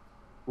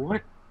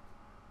 What?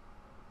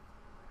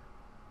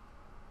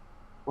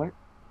 What?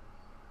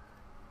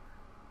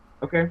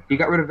 Okay, you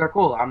got rid of Dark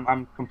Hole.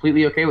 I'm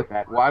completely okay with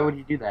that. Why would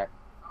you do that?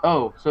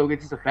 Oh, so it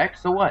gets this effect?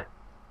 So what?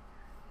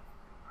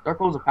 Dark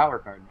Hole's a power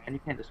card, and you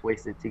can't just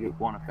waste it to get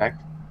 1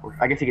 effect. Or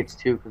I guess he gets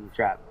 2 because of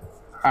trap.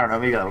 I don't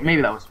know.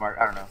 Maybe that was smart.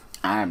 I don't know.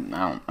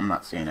 I'm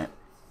not seeing it.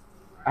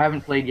 I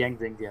haven't played Yang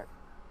Zings yet.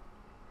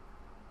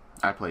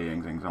 I play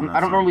Yang Zings. I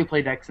don't normally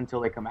play decks until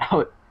they come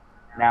out.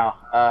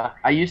 Now,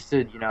 I used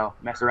to,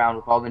 mess around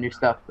with all the new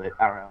stuff, but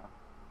I don't know.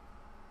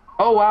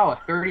 Oh wow, a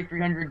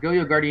 3300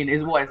 Goyo Guardian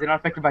is what? Is it not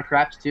affected by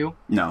traps too?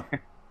 No.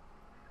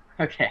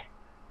 Okay.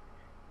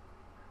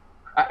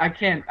 I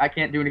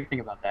can't do anything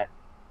about that.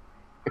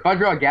 If I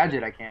draw a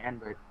gadget, I can,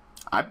 but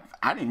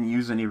I didn't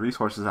use any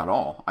resources at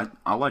all.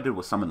 All I did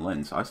was summon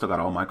Lin, so I still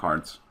got all my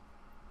cards.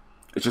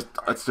 It's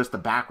just the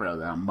back row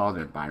that I'm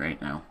bothered by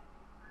right now.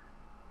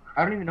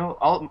 I don't even know.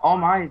 All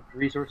my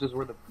resources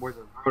were the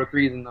Pro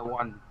 3s and the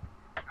 1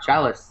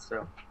 Chalice.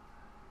 So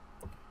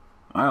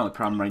My only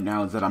problem right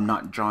now is that I'm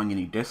not drawing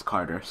any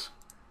discarders.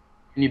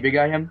 Can you big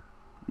eye him?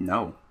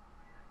 No.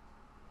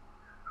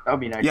 That would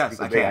be nice. Yes,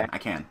 I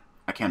can.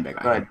 I can big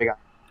eye. Go ahead, big eye.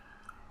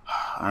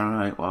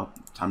 Alright, well,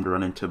 time to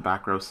run into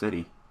Back Row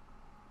City.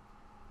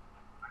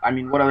 I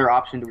mean, what other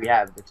option do we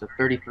have? It's a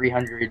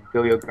 3300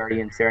 Goyo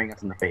Guardian staring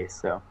us in the face,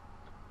 so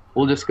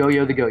we'll just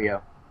Goyo the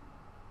Goyo.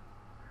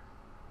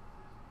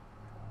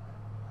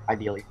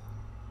 Ideally.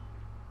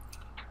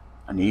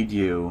 I need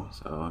you,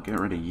 so I'll get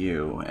rid of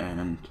you,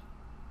 and...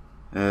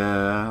 do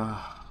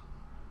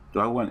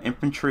I want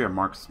infantry or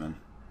marksman?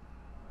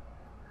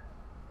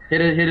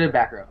 Hit a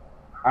back row.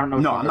 I don't know.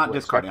 No, I'm not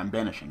discarding. I'm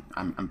banishing.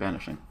 I'm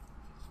banishing.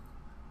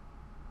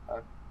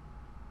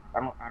 I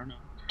don't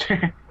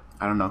know.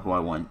 I don't know who I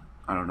want.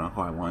 I don't know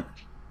who I want.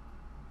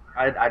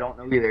 I don't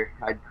know either.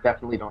 I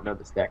definitely don't know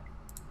this deck.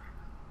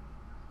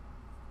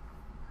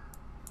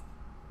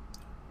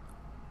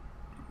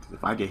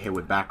 If I get hit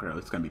with back row,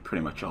 it's gonna be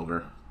pretty much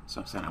over.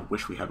 So I'm saying I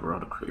wish we had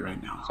World of Kree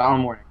right now.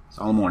 Solemn Warning.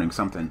 Solemn Warning,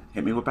 something.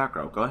 Hit me with back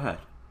row. Go ahead.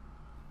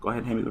 Go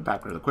ahead and hit me with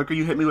back row. The quicker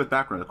you hit me with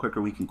back row, the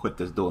quicker we can quit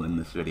this duel in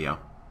this video.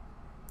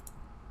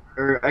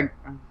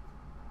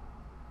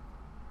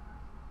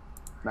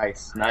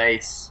 Nice,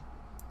 nice.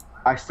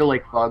 I still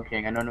like Fog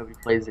King. I know nobody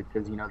plays it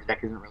because, the deck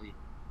isn't really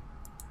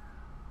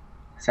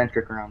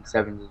centric around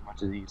 7s as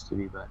much as it used to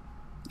be, but...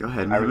 Go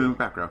ahead and hit me with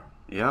back row.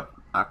 Yep,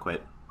 I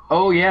quit.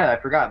 Oh, yeah, I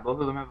forgot. Both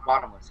of them have a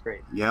bottomless.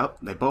 Great. Yep,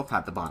 they both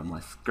have the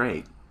bottomless.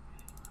 Great.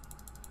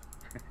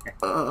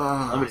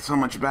 So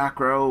much back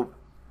row.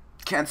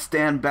 Can't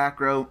stand back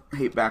row.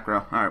 Hate back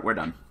row. Alright, we're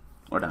done.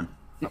 We're done.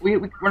 No,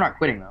 we're not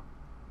quitting, though.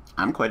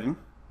 I'm quitting.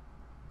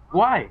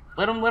 Why?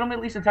 Let them at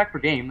least attack per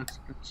game. That's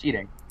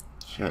cheating.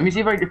 Shit. Let me see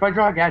if I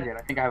draw a gadget.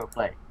 I think I have a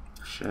play.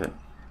 Shit.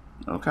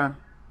 Okay.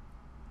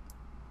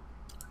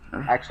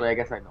 Sure. Actually, I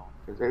guess I don't.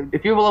 Because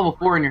if you have a level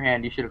 4 in your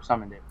hand, you should have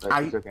summoned it.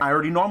 But it's okay. I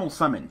already normal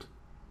summoned.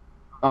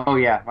 Oh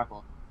yeah, my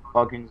fault.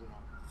 Fog King's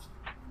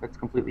that's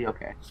completely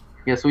okay.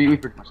 Yeah, so we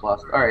pretty much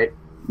lost. All right.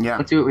 Yeah.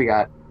 Let's see what we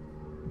got.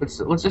 Let's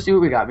just see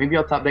what we got. Maybe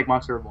I'll top deck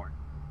Monster Reborn.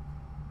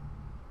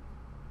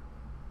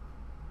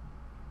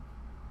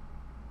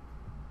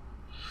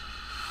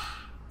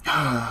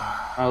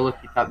 Oh look,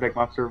 you top deck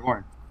Monster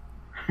Reborn.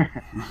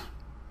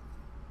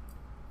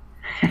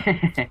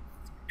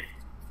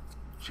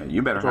 Shit,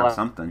 you better have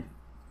something.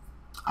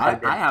 I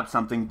have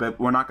something, but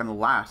we're not going to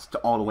last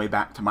all the way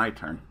back to my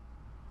turn.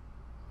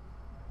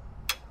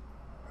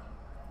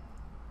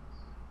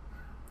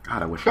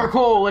 God, I wish. Dark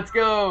Hole, let's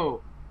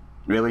go!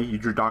 Really? You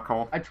drew Dark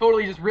Hole? I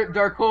totally just ripped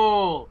Dark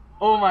Hole!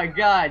 Oh my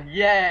god,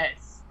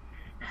 yes!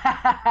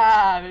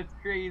 Haha, that's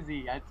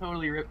crazy. I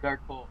totally ripped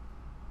Dark Hole.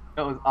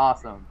 That was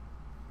awesome.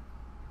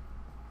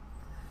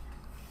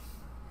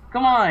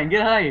 Come on,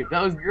 get hyped.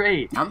 That was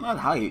great. I'm not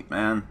hyped,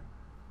 man.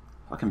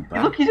 Fucking bad.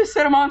 Hey, look, you just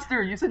said a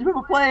monster. You said you have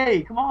a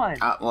play. Come on.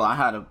 Well,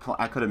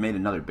 I could have made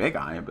another big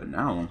eye, but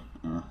no.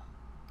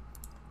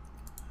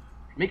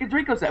 Make a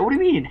Draco set. What do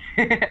you mean?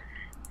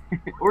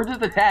 Or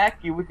just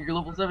attack you with your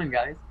level 7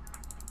 guys.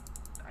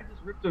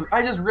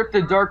 I just ripped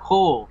a dark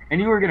hole,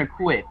 and you were gonna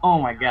quit. Oh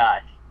my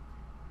gosh.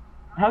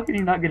 How can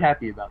you not get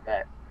happy about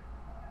that?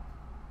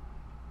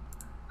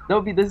 That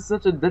would be that's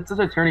such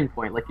a turning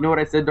point. Like, you know what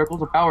I said? Dark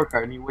hole's a power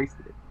card, and you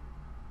wasted it.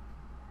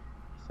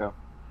 So.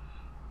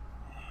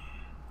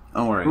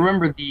 Don't worry.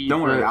 Remember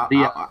Don't worry.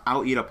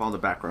 I'll eat up all the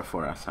back row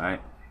for us. All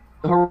right.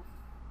 The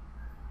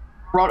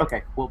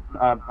okay. Well,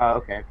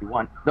 okay. If you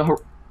want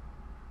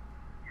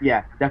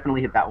yeah,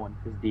 definitely hit that one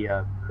because the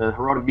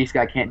Heraldic Beast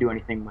guy can't do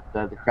anything with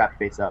the trap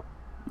face up.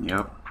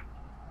 Yep.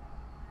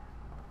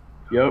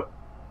 Yep.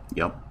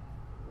 Yep.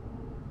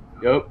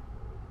 Yep.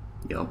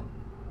 Yep.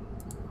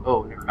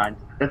 Oh, never mind.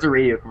 That's a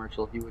radio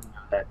commercial. If you wouldn't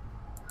know that,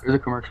 there's a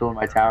commercial in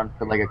my town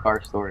for like a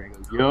car store, and it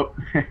goes, "Yup."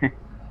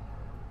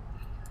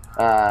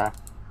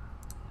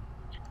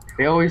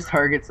 They always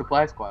target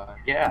Supply Squad.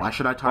 Yeah. Why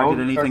should I target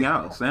anything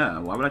else? Yeah.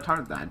 Why would I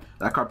target that?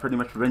 That card pretty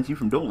much prevents you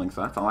from dueling, so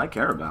that's all I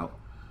care about.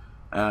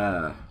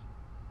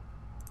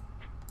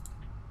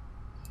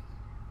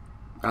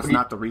 That's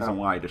not the reason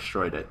why I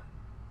destroyed it.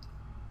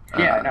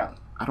 Yeah, I know.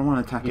 I don't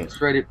want to attack it. You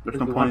destroyed it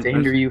because we want to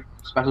hinder you from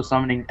special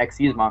summoning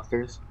XC's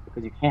monsters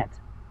because you can't.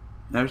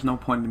 There's no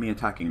point in me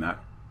attacking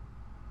that.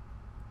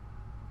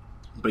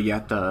 But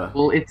yet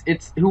well,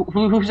 it's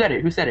who said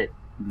it? Who said it?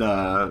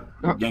 The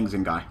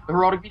Yangzing guy. The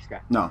Heraldic Beast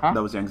guy. No, that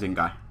was Yangzing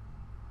guy.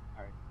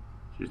 Alright.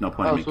 There's no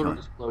point in me killing.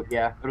 It'll just float.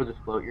 Yeah, it'll just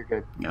float. You're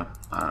good. Yeah,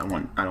 I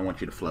don't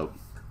want you to float.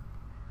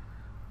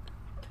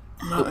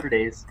 Float for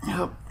days.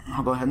 Yep.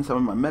 I'll go ahead and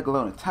summon my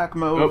Megalo in attack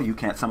mode. Nope. You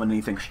can't summon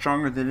anything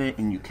stronger than it,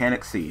 and you can't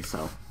exceed.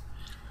 So,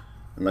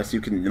 unless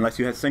you had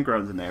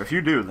synchros in there. If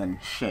you do, then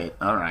shit.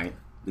 All right,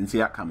 didn't see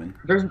that coming.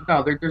 There's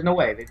no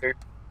way.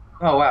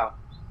 Oh wow,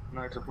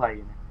 another supply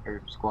unit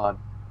or squad.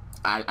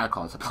 I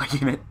call it supply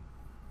unit.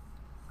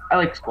 I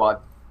like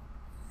squad.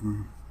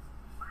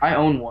 I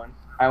own one.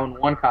 I own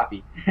one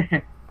copy.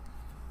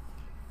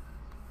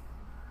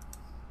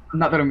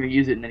 Not that I'm gonna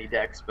use it in any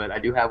decks, but I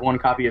do have one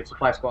copy of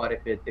Supply Squad.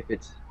 If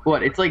it's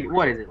what it's like,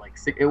 what is it like?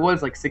 It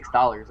was like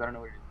 $6. I don't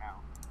know what it is now.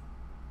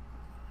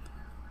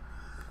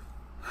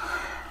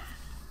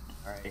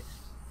 All right.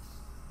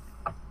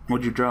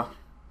 What'd you draw?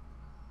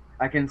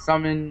 I can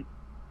summon.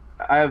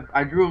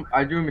 I drew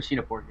a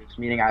Machina Fortress,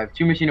 meaning I have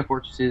 2 Machina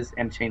Fortresses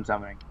and Chain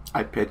Summoning.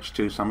 I pitched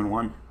to summon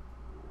one.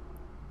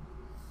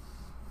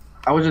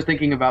 I was just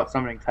thinking about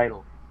summoning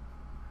Tidal.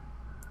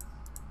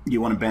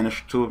 You want to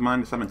banish 2 of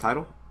mine to summon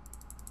Tidal?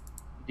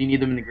 Do you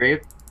need them in the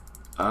grave?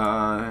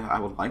 I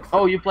would like them.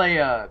 Oh, you play,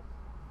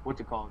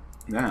 what's it called?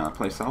 Yeah, I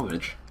play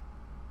Salvage.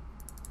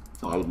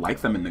 So I would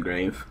like them in the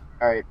grave.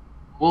 Alright.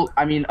 Well,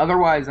 I mean,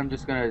 otherwise I'm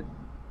just gonna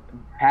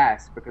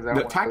pass because I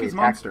don't attack want to is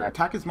monster.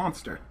 Attack is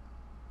monster.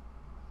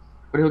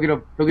 But he'll get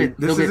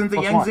This isn't the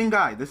 +1. Yangzing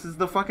guy. This is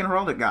the fucking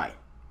Heraldic guy.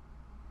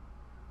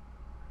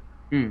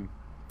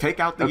 Take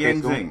out the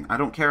Yangzing. I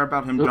don't care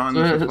about him drawing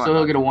so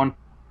he'll get a 1.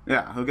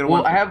 Yeah, he'll get a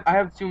 1. Well, I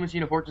have 2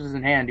 Machina Fortresses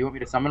in hand. Do you want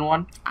me to summon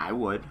one? I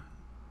would.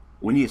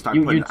 We need to start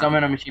putting... You'd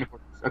summon a Machina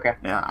Fortress. Okay.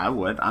 Yeah, I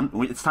would.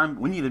 It's time...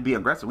 We need to be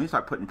aggressive. We need to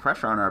start putting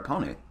pressure on our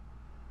opponent.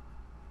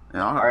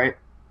 Yeah, Alright.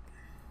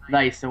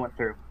 Nice, it went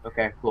through.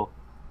 Okay, cool.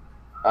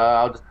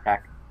 I'll just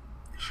attack.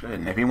 Shit,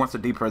 and if he wants to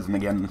depresent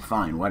again, then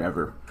fine,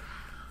 whatever.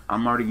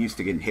 I'm already used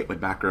to getting hit with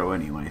back row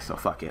anyway, so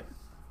fuck it.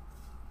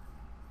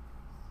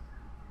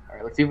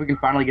 Alright, let's see if we can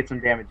finally get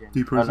some damage in.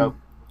 Depresent. Oh, no.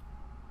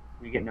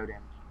 We get no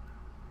damage.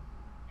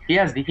 He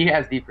has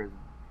depresent.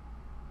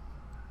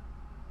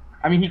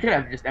 I mean, he could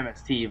have just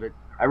MST, but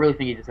I really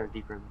think he just has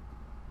depresent.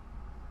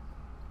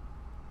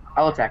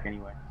 I'll attack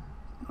anyway.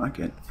 Fuck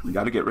it. We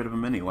gotta get rid of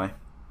him anyway.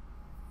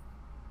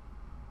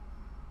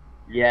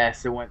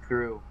 Yes, it went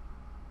through.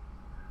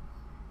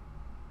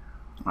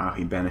 Wow,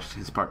 he banished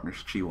his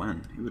partner's Chi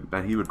Wen. He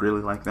would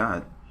really like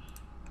that.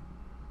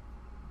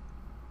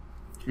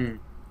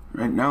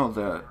 Right now,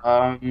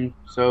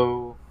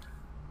 so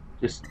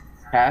just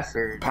pass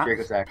or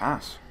Draco Sack?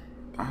 Pass.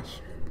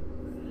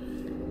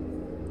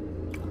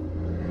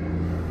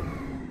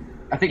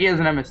 I think he has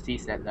an MST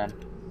set then.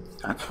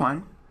 That's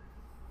fine.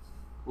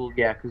 Well,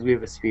 yeah, because we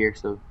have a sphere,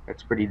 so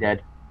that's pretty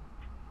dead.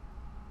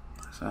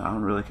 So I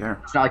don't really care.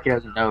 It's not like he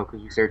doesn't know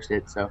because we searched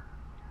it. So,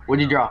 what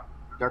did you draw?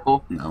 Dark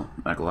Hole? No,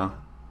 Megalo.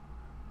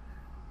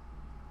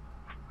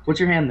 What's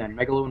your hand then?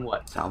 Megalo and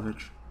what?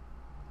 Salvage.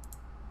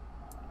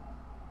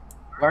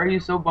 Why are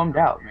you so bummed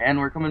out, man?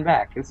 We're coming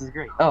back. This is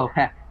great. Oh,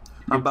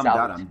 I'm bummed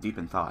out. I'm deep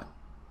in thought.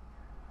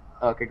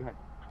 Oh, okay, go ahead.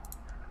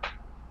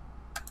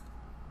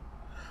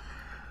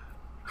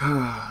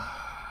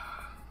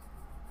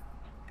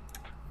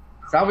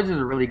 Salvage is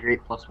a really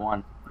great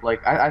 +1.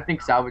 Like, I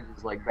think Salvage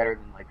is like better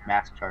than like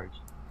Mass Charge.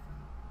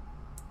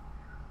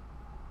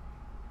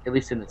 At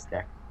least in this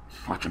deck.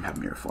 Watch him have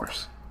Mirror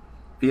Force.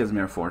 If he has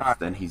Mirror Force,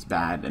 then he's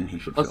bad, and he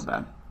should feel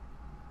bad.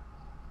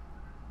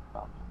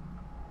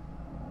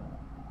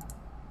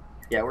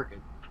 Yeah, we're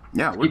good.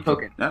 Yeah, keep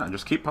poking. Yeah,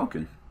 just keep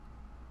poking.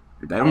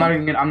 I'm not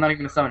even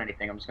gonna summon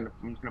anything. I'm just gonna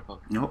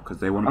poke. No, because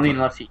they want to. I mean,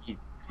 unless he,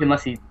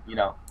 you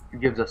know,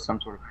 gives us some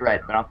sort of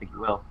threat, but I don't think he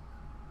will.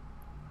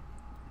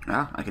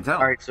 Yeah, I can tell.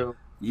 All right, so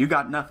You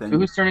got nothing.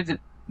 whose turn is it?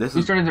 This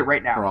Whose is turn is it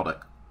right now?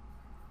 Heraldic.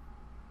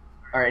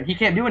 All right, and he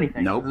can't do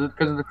anything Nope.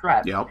 because of the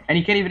trap. Yep. And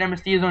he can't even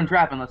MST his own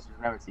trap unless there's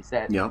an MST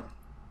set. Yep.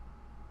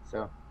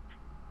 So.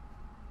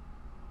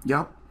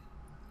 Yep.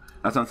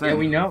 That's what I'm saying. Yeah,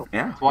 we know.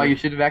 Yeah. That's why you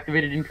should have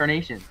activated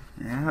Incarnation.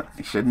 Yeah,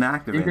 you shouldn't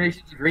activate it.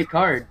 Incarnation's a great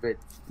card, but...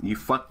 You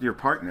fucked your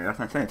partner. That's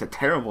what I'm saying. It's a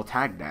terrible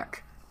tag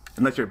deck.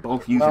 Unless you're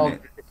both using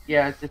it.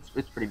 Yeah,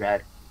 it's pretty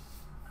bad.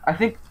 I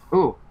think...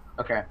 Ooh,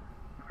 okay.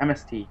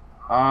 MST.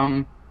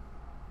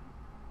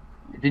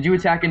 Did you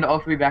attack into all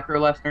 3 back row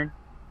last turn?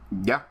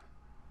 Yeah.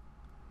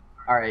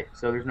 Alright,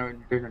 so there's no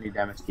need to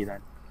MST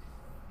then.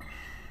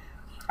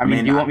 I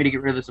mean, do you want me to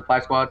get rid of the supply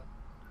squad?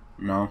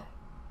 No.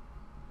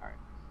 Alright.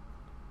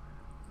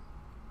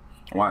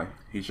 Why?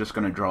 He's just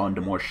gonna draw into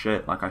more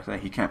shit. Like I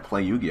said, he can't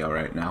play Yu-Gi-Oh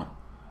right now.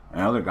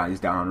 And other guy's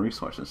down on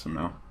resources, so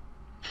no.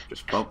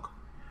 Just poke.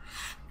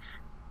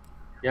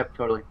 Yep,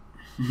 totally.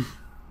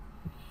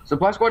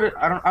 Supply squad,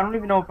 I don't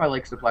even know if I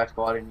like supply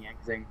squad in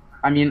Yangzing.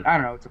 I mean, I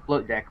don't know, it's a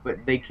float deck,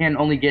 but they can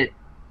only get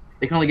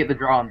the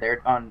draw on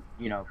their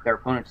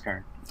opponent's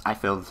turn. I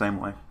feel the same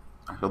way.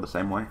 I feel the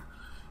same way.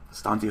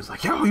 Stanzi was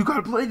like, "Yo, you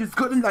gotta play this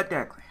good in that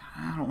deck." Like,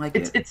 I don't like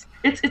it. It's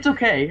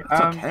okay.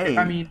 It's okay.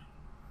 I mean,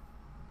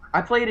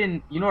 I played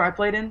in. You know what I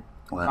played in?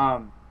 What?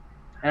 And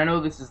I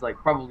know this is like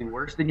probably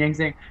worse than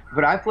Yangzing,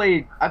 but I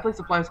played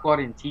supply squad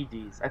in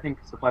TGs. I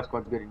think supply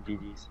squad's good in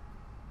GGs.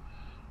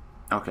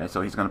 Okay,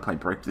 so he's gonna play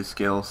break the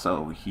skill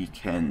so he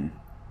can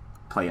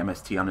play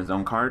MST on his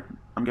own card.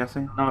 I'm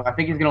guessing. No, I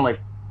think he's gonna like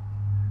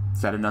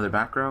set another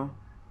back row.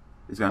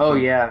 He's gonna. Oh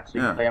play... yeah, so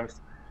you yeah. can play MST.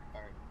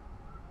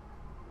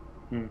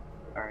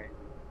 All right.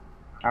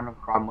 I don't have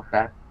a problem with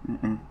that.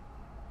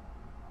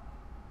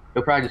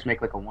 He'll probably just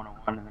make like a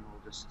 101, and then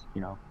we'll just, you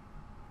know.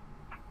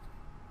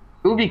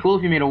 It would be cool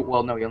if you made a.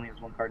 Well, no, he only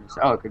has 1 card.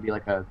 Oh, it could be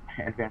like a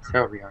advanced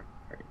heraldry art.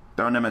 Right.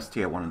 Throw an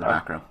MST at one of the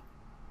back row.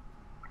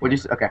 Would you?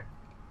 Okay.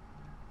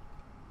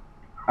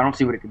 I don't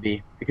see what it could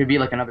be. It could be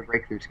like another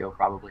breakthrough skill,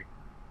 probably.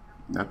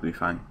 That'd be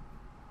fine.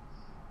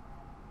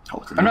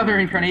 Oh, another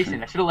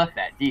incarnation. I should have left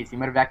that. Jeez, he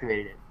might have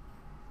activated it.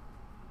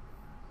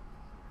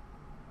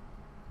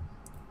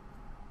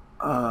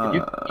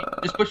 You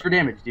just push for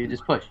damage, dude.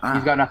 Just push.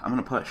 He's got nothing. I'm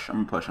gonna push.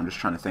 I'm just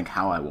trying to think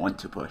how I want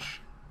to push.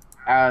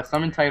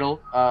 Summon Title,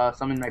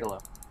 summon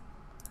Megalo.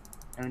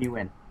 And then you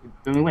win.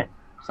 Then we win.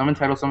 Summon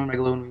Title, summon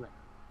Megalo, and we win.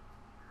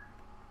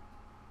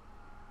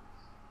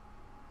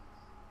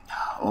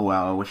 Oh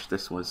wow, I wish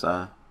this was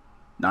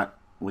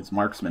was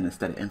marksman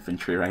instead of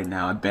infantry right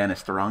now. I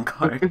banished the wrong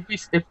card.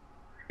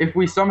 If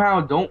we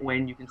somehow don't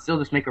win, you can still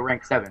just make a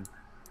rank 7.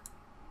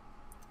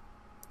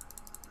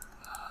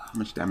 How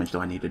much damage do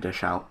I need to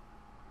dish out?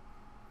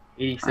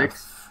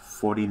 86.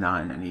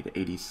 49. I need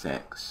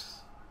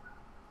 86.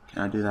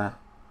 Can I do that?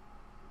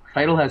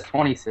 Title has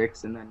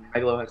 26, and then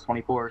Megalo has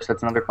 24, so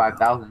that's another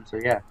 5,000. So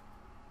yeah,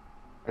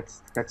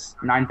 that's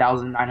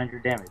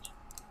 9,900 damage.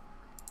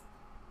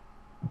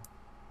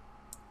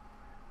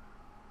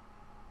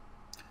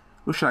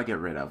 Who should I get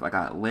rid of? I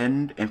got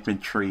Lind,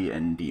 Infantry,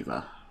 and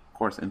Diva. Of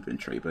course,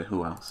 Infantry, but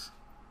who else?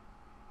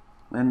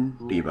 Lind,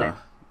 Diva.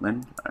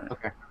 Lind? Right.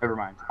 Okay, never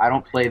mind. I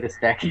don't play this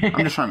deck.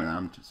 I'm just trying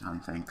to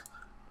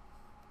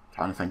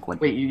think. What...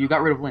 Wait, you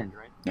got rid of Lind,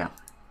 right? Yeah.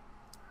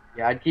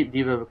 Yeah, I'd keep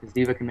Diva because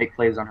Diva can make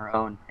plays on her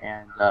own,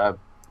 and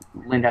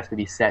Lind has to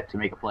be set to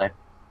make a play.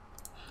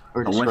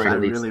 Or destroy I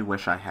at least. really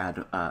wish I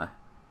had...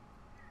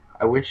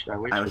 I wish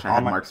I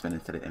had marksman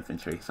instead of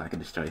infantry, so I could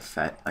destroy a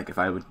set. Like if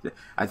I would,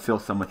 I'd feel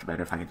so much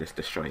better if I could just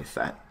destroy a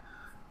set,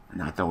 and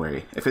not to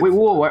worry. If it's, wait,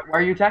 whoa, why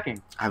are you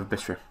attacking? I have a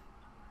bishop.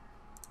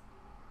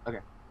 Okay.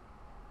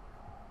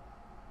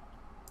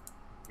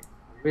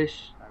 I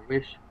wish.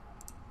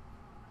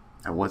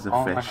 I was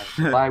a fish.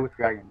 Fly with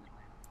dragons.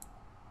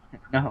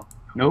 No,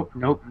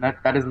 nope.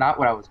 That is not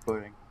what I was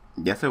quoting.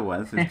 Yes, it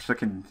was. It's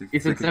fucking. You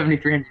said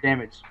 7,300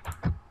 damage.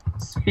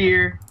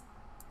 Spear.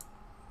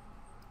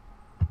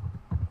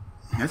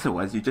 Yes, it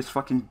was. You just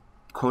fucking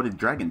quoted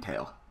Dragon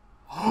Tail.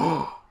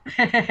 Oh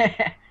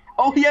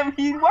yeah,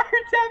 he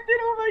wiretapped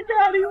it. Oh my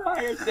god, he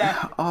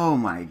wiretapped it. Oh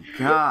my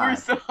god. We're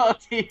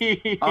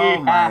salty. Oh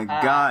my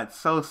god,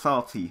 so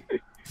salty.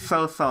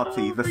 So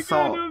salty. Oh the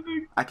salt. God,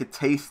 I could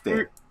taste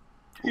it.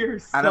 You're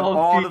salty. Out of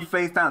all the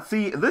face down.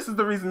 See, this is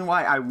the reason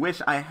why I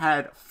wish I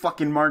had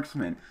fucking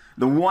marksman.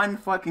 The one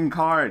fucking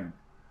card.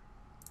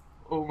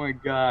 Oh my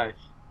gosh.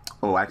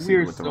 Oh, actually,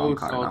 we're with the so wrong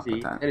card.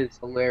 salty. That is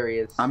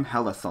hilarious. I'm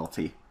hella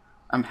salty.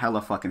 I'm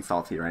hella fucking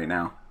salty right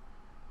now.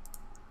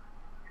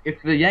 If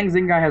the Yang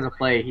Zing guy has a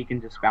play, he can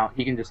just bounce.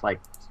 He can just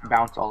like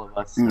bounce all of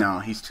us. So. No,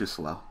 he's too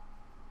slow.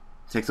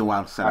 It takes a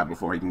while to set up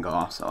before he can go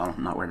off, so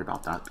I'm not worried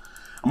about that.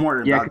 I'm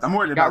worried about the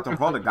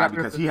Heraldic guy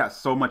because he has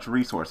so much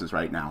resources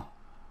right now.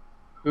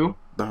 Who?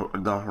 The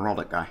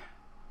Heraldic guy.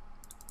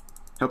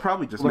 He'll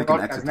probably just make an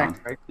Exciton.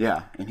 Next, right?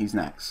 Yeah, and he's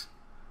next.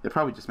 They'll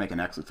probably just make an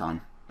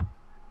Exciton.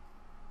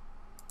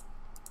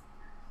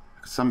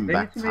 Some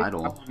back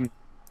title.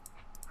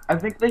 I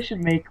think they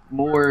should make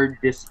more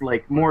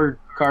more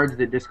cards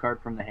that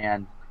discard from the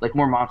hand, like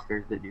more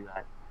monsters that do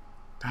that.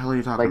 The hell are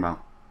you talking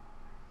about?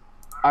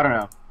 I don't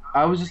know.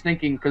 I was just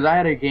thinking because I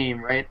had a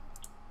game, right?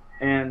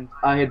 And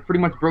I had pretty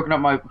much broken up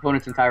my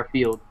opponent's entire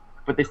field,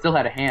 but they still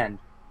had a hand,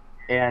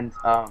 and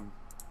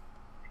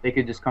they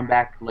could just come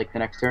back like the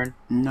next turn.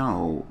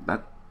 No,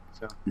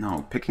 So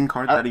no. Picking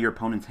cards out of your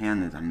opponent's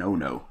hand is a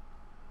no-no.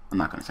 I'm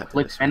not gonna set to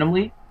like this one.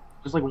 randomly,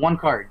 just like one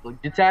card,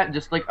 like detach,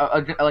 just like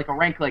a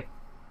rank like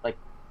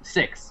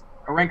 6,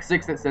 a rank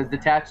 6 that says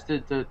detach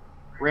to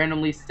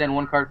randomly send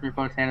one card from your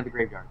opponent's hand to the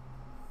graveyard.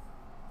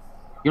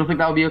 You don't think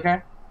that would be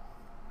okay?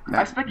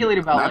 I speculate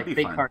about That'd like be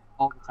fake fun. cards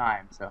all the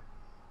time, so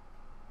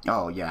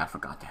Oh yeah, I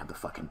forgot to have the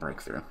fucking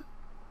breakthrough.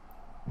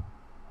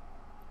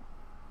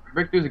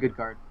 Breakthrough's a good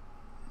card.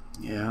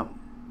 Yeah,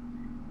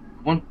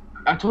 One,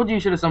 I told you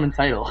should have summoned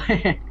Title.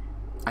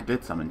 I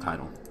did summon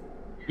title.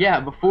 Yeah,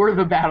 before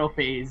the battle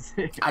phase.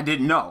 I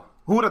didn't know.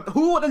 Who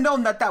would have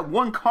known that that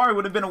one card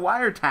would have been a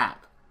wiretap?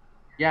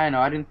 Yeah, I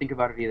know. I didn't think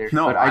about it either.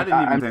 No, but I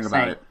didn't even I'm think just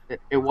about saying it. that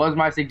it was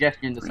my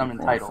suggestion to 3, summon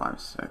 4, Title. 5,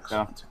 6.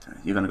 So.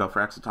 You gonna go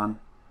for Exiton?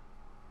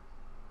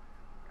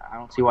 I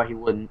don't see why he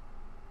wouldn't.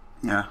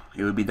 Yeah,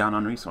 he would be down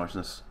on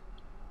resources.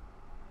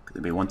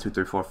 It'd be 1, 2,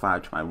 3, 4,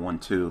 5. Try 1,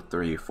 2,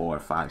 3, 4,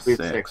 5,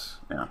 6.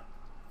 Yeah.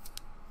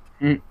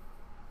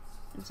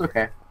 It's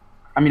okay.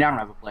 I mean, I don't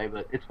have a play,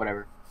 but it's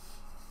whatever.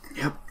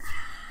 Yep.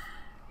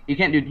 He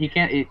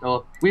can't.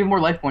 Well, we have more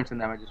life points than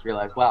them. I just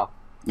realized. Wow.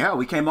 Yeah,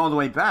 we came all the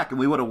way back and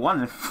we would have won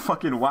and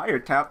fucking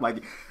wiretap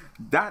like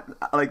that.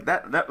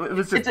 That it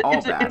was just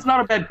all bad. It's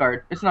not a bad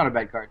card. It's not a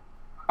bad card.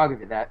 I'll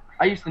give you that.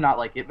 I used to not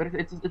like it, but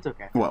it's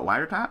okay. What,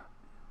 wiretap?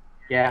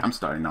 Yeah. I'm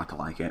starting not to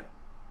like it.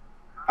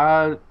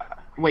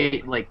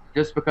 Wait, like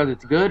just because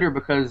it's good or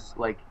because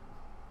like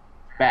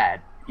it's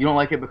bad? You don't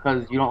like it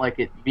because you don't like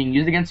it being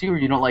used against you, or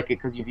you don't like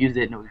it because you've used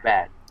it and it was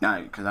bad?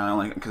 No, because I don't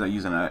like it because I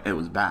used it. It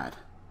was bad.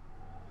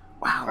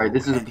 Wow. All right,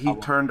 this is and he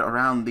turned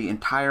around the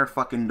entire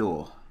fucking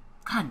duel.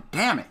 God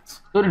damn it.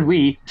 So did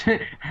we.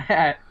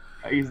 I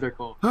used their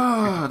call.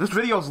 This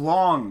video's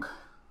long.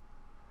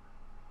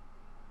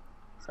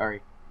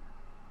 Sorry.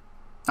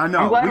 I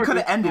know. We could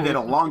have ended it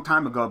a long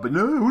time ago, but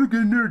no, I want to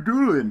get in there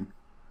dueling.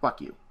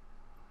 Fuck you.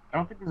 I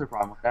don't think there's a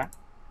problem with that.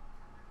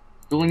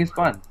 Dueling is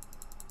fun.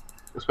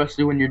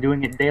 Especially when you're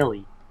doing it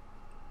daily.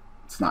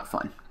 It's not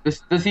fun.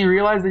 Does he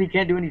realize that he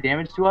can't do any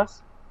damage to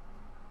us?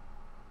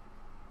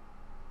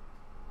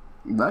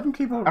 Let him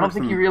keep over. I don't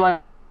think he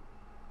realizes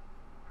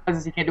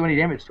he can't do any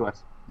damage to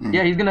us.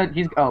 Yeah,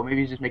 oh,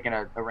 maybe he's just making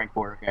a rank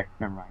 4. Okay,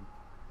 never mind.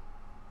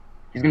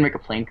 He's gonna make a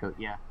plain coat,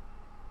 yeah.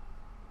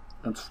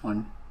 That's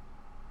fun.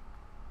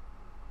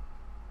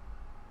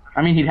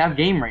 I mean, he'd have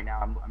game right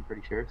now, I'm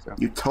pretty sure, so.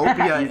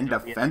 Utopia in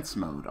defense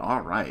mode,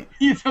 alright.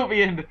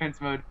 Utopia in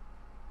defense mode.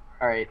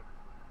 Alright.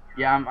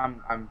 Yeah, I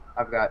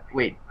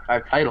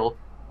have title.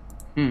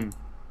 The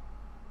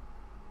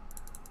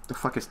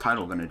fuck is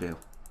title gonna do?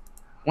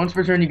 Once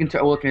per turn, you can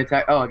can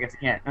attack. Oh, I guess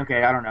it can't.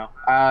 Okay, I don't know.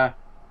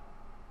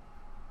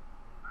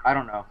 I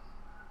don't know.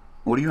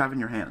 What do you have in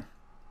your hand?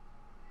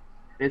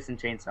 This and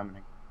chain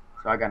summoning.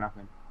 So I got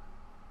nothing.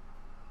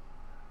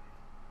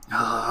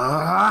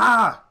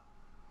 Ah!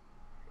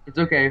 It's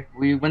okay.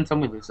 We win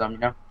some, we lose some, you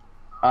know?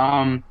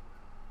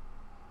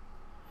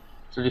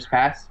 So just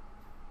pass.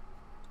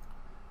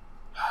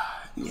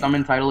 Yeah.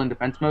 Summon title in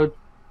defense mode?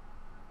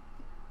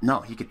 No,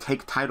 he could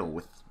take title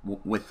with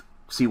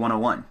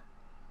C101.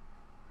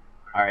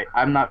 Alright,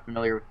 I'm not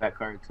familiar with that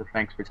card, so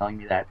thanks for telling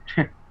me that.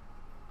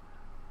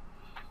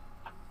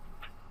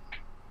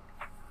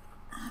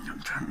 I'm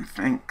trying to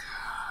think.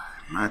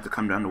 I might have to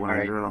come down to what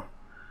I draw.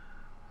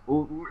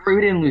 Well,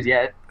 we didn't lose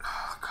yet.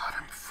 Oh god,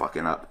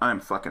 I'm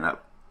fucking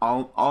up.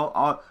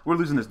 We're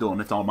losing this duel and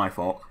it's all my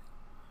fault.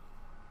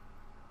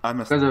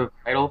 Because of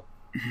title?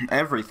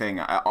 Everything.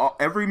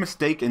 Every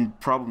mistake and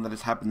problem that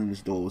has happened in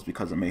this duel was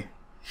because of me.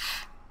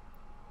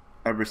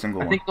 Every single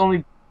one. I think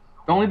the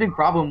only big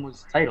problem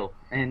was title.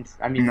 And,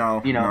 I mean,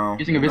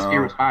 using a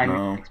Visphere was fine. We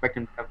didn't expect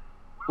him to have...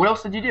 What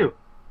else did you do?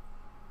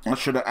 I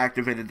should have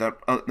activated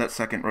that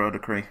second row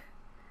decree.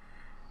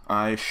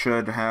 I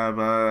should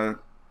have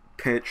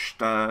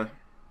pitched... I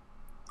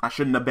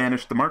shouldn't have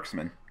banished the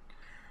marksman.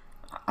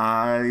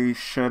 I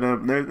should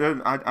have...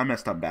 I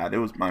messed up bad. It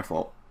was my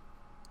fault.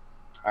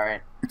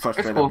 Alright. I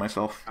frustrated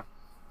myself.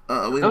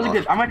 That was a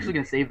good... I'm actually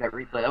going to save that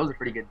replay. That was a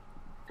pretty good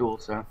duel,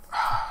 so...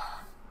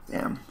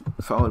 Damn.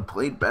 If I would have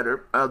played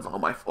better, that was all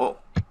my fault.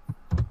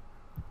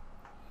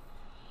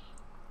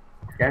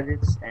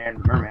 Gadgets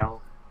and Mermail.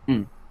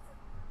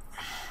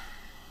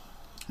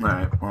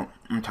 Alright, well,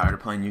 I'm tired of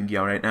playing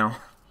Yu-Gi-Oh! Right now.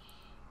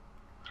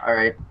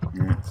 Alright. So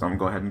I'm gonna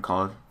go ahead and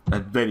call it a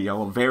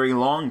video. A very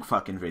long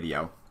fucking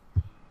video.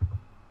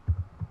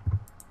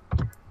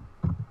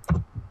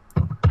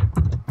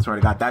 Swear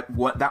to God, that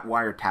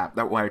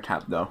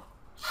wiretap though.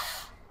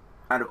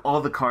 Out of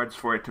all the cards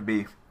for it to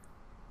be.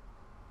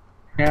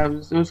 Yeah,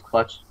 it was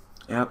clutch.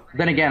 Yep.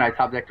 Then again, I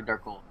top decked a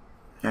Dark Hole.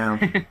 Yeah.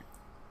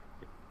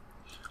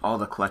 All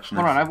the clutchness.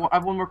 Hold on, I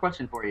have one more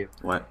question for you.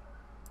 What?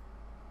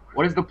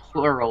 What is the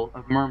plural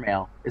of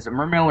Mermail? Is it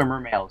Mermail or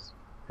Mermails?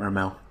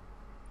 Mermail.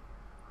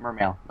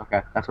 Mermail.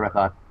 Okay, that's what I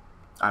thought.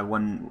 I have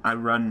one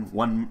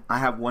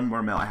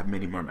Mermail. I have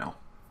mini Mermail.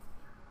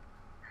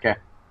 Okay.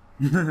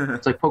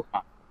 It's like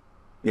Pokemon.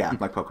 Yeah,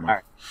 like All Pokemon.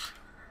 right,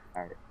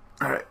 all right.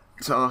 All right,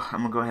 so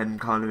I'm gonna go ahead and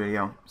call it a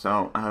video.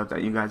 So I hope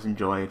that you guys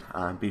enjoyed.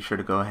 Be sure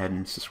to go ahead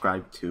and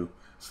subscribe to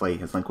Slate.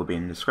 His link will be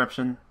in the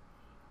description.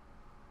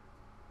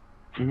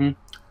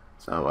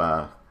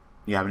 So,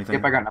 you have anything?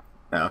 Yep, I got nothing.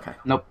 Oh, okay.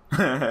 Nope.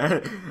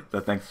 So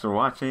thanks for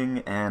watching,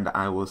 and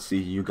I will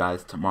see you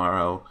guys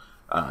tomorrow,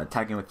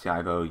 tagging with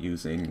Tiago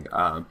using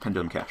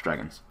Pendulum Chaos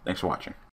Dragons. Thanks for watching.